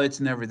say, oh,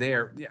 it's never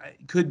there. Yeah,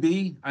 it could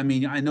be. I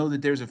mean, I know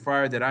that there's a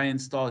fryer that I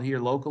installed here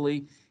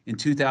locally in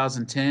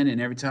 2010,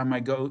 and every time I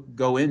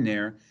go in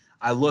there,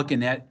 I look,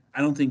 and I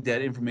don't think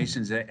that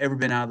information has ever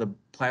been out of the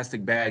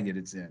plastic bag that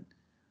it's in.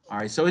 All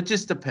right, so it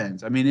just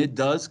depends. I mean, it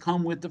does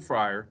come with the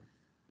fryer,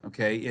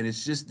 okay, and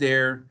it's just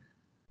there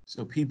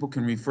so people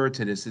can refer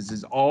to this. This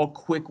is all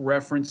quick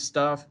reference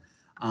stuff.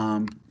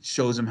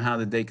 Shows them how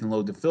that they can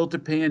load the filter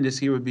pan. This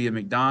here would be a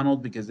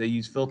McDonald's because they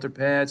use filter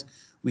pads.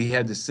 We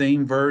had the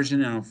same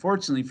version, and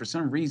unfortunately, for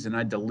some reason,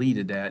 I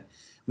deleted that.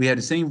 We had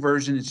the same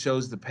version that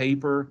shows the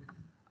paper,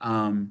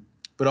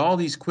 but all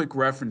these quick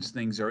reference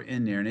things are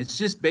in there, and it's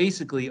just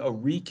basically a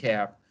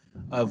recap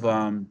of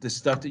the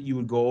stuff that you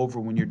would go over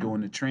when you're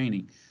doing the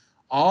training.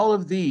 All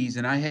of these,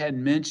 and I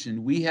hadn't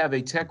mentioned, we have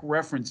a tech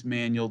reference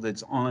manual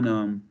that's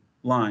on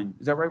line.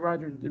 Is that right,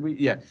 Roger? Did we?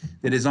 Yeah,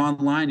 that is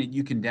online that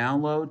you can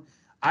download.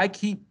 I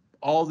keep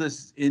all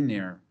this in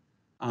there.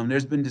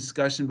 There's been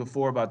discussion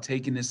before about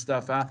taking this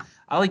stuff out.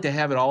 I like to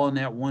have it all in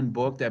that one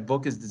book. That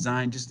book is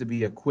designed just to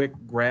be a quick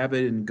grab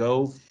it and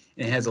go.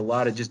 It has a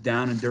lot of just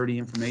down and dirty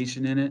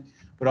information in it.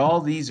 But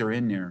all these are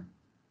in there.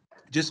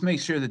 Just make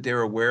sure that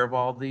they're aware of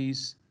all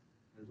these.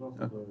 There's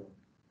also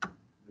the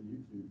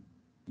YouTube.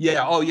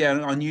 Yeah, oh yeah,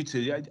 on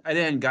YouTube. I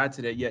hadn't got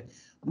to that yet.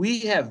 We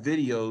have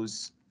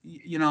videos,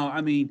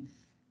 I mean,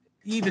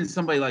 even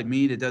somebody like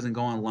me that doesn't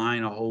go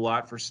online a whole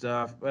lot for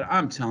stuff, but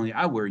I'm telling you,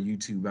 I wear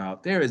YouTube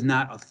out. There is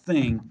not a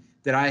thing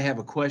that I have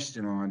a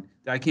question on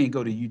that I can't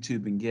go to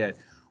YouTube and get.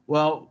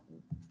 Well,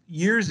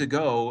 years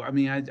ago, I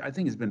mean, I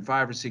think it's been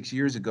 5 or 6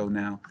 years ago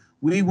now,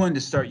 we wanted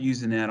to start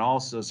using that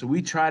also. So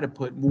we try to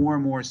put more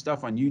and more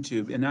stuff on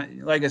YouTube.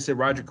 And like I said,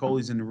 Roger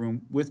Coley's in the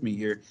room with me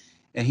here,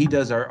 and he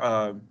does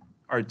our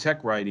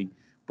tech writing.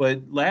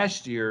 But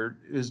last year,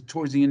 it was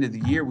towards the end of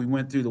the year, we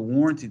went through the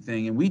warranty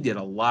thing, and we did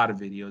a lot of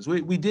videos.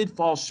 We did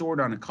fall short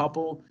on a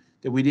couple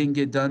that we didn't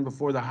get done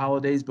before the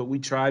holidays, but we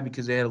tried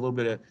because they had a little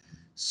bit of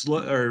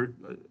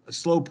a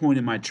slow point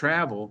in my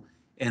travel.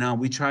 and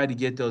we tried to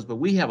get those, but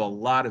we have a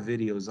lot of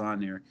videos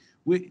on there.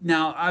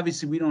 Now,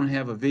 obviously, we don't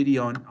have a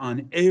video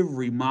on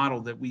every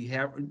model that we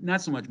have,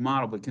 not so much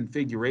model, but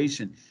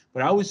configuration.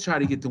 But I always try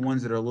to get the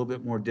ones that are a little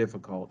bit more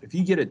difficult. If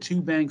you get a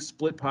 2-bank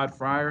split pot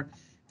fryer,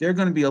 they're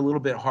going to be a little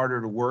bit harder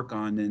to work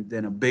on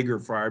than a bigger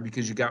fryer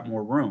because you got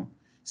more room.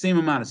 Same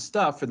amount of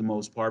stuff for the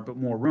most part, but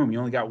more room. You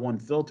only got one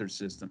filter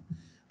system.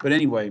 But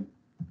anyway,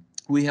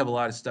 we have a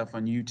lot of stuff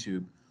on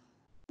YouTube.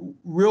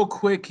 Real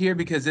quick here,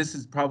 because this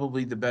is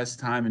probably the best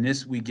time, and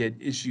this we get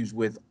issues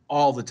with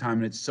all the time,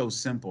 and it's so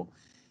simple.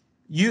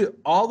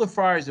 All the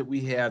fryers that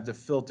we have, the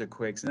filter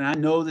quicks, and I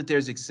know that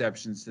there's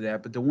exceptions to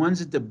that, but the ones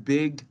that the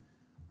big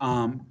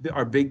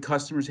our big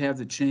customers have,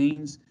 the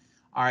chains,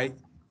 all right,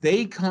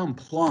 they come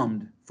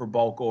plumbed for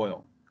bulk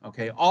oil.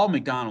 Okay, all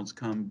McDonald's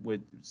come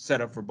with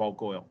set up for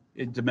bulk oil,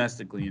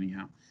 domestically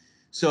anyhow.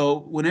 So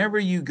whenever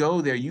you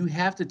go there, you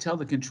have to tell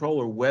the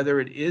controller whether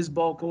it is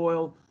bulk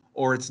oil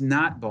or it's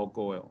not bulk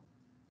oil.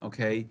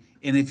 Okay,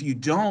 and if you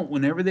don't,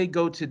 whenever they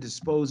go to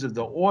dispose of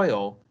the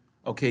oil,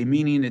 okay,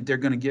 meaning that they're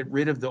going to get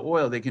rid of the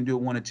oil, they can do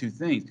one of two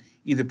things: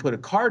 either put a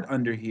cart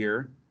under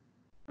here.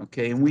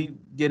 Okay, and we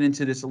get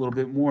into this a little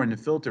bit more in the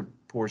filter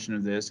portion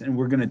of this, and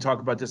we're going to talk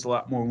about this a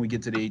lot more when we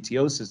get to the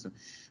ATO system.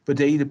 But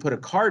they either put a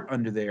cart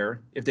under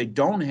there if they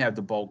don't have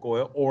the bulk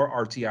oil or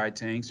RTI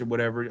tanks or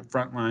whatever,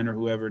 Frontline or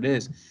whoever it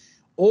is,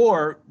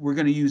 or we're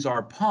going to use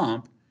our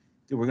pump.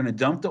 We're going to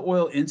dump the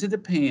oil into the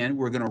pan.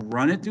 We're going to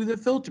run it through the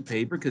filter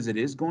paper because it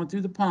is going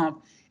through the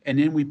pump, and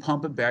then we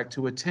pump it back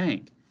to a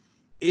tank.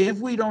 If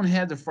we don't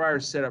have the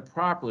fryer set up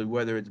properly,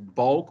 whether it's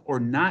bulk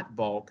or not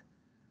bulk,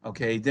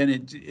 okay, then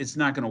it's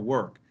not going to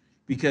work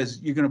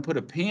because you're going to put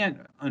a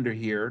pan under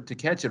here to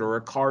catch it or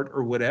a cart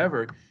or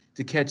whatever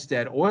to catch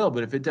that oil.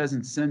 But if it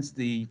doesn't sense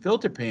the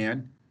filter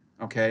pan,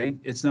 okay,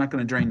 it's not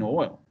going to drain the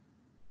oil.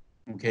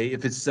 Okay,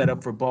 if it's set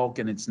up for bulk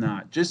and it's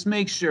not. Just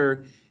make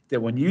sure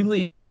that when you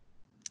leave,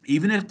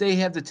 even if they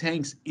have the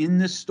tanks in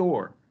the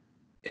store,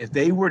 if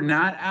they were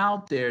not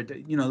out there,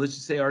 let's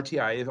just say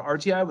RTI, if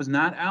RTI was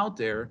not out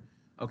there,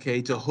 okay,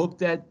 to hook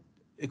that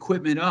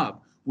equipment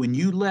up, when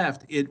you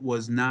left, it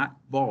was not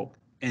bulk,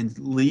 and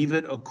leave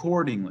it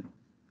accordingly,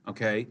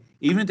 okay?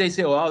 Even if they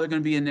say, well, they're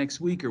going to be in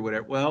next week or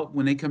whatever, well,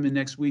 when they come in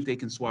next week, they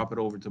can swap it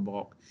over to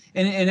bulk.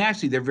 And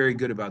actually, they're very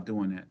good about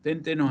doing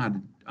that. They know how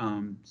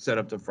to set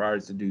up the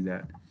fryers to do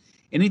that.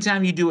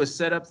 Anytime you do a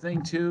setup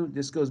thing too,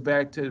 this goes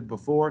back to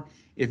before,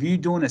 if you're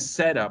doing a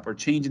setup or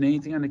changing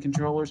anything on the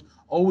controllers,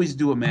 always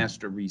do a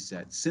master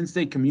reset. Since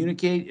they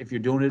communicate, if you're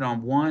doing it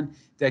on one,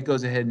 that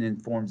goes ahead and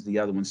informs the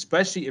other one,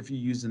 especially if you're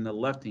using the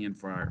left-hand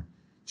fryer,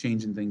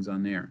 changing things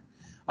on there.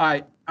 All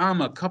right,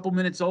 I'm a couple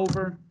minutes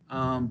over,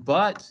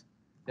 but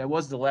that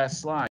was the last slide.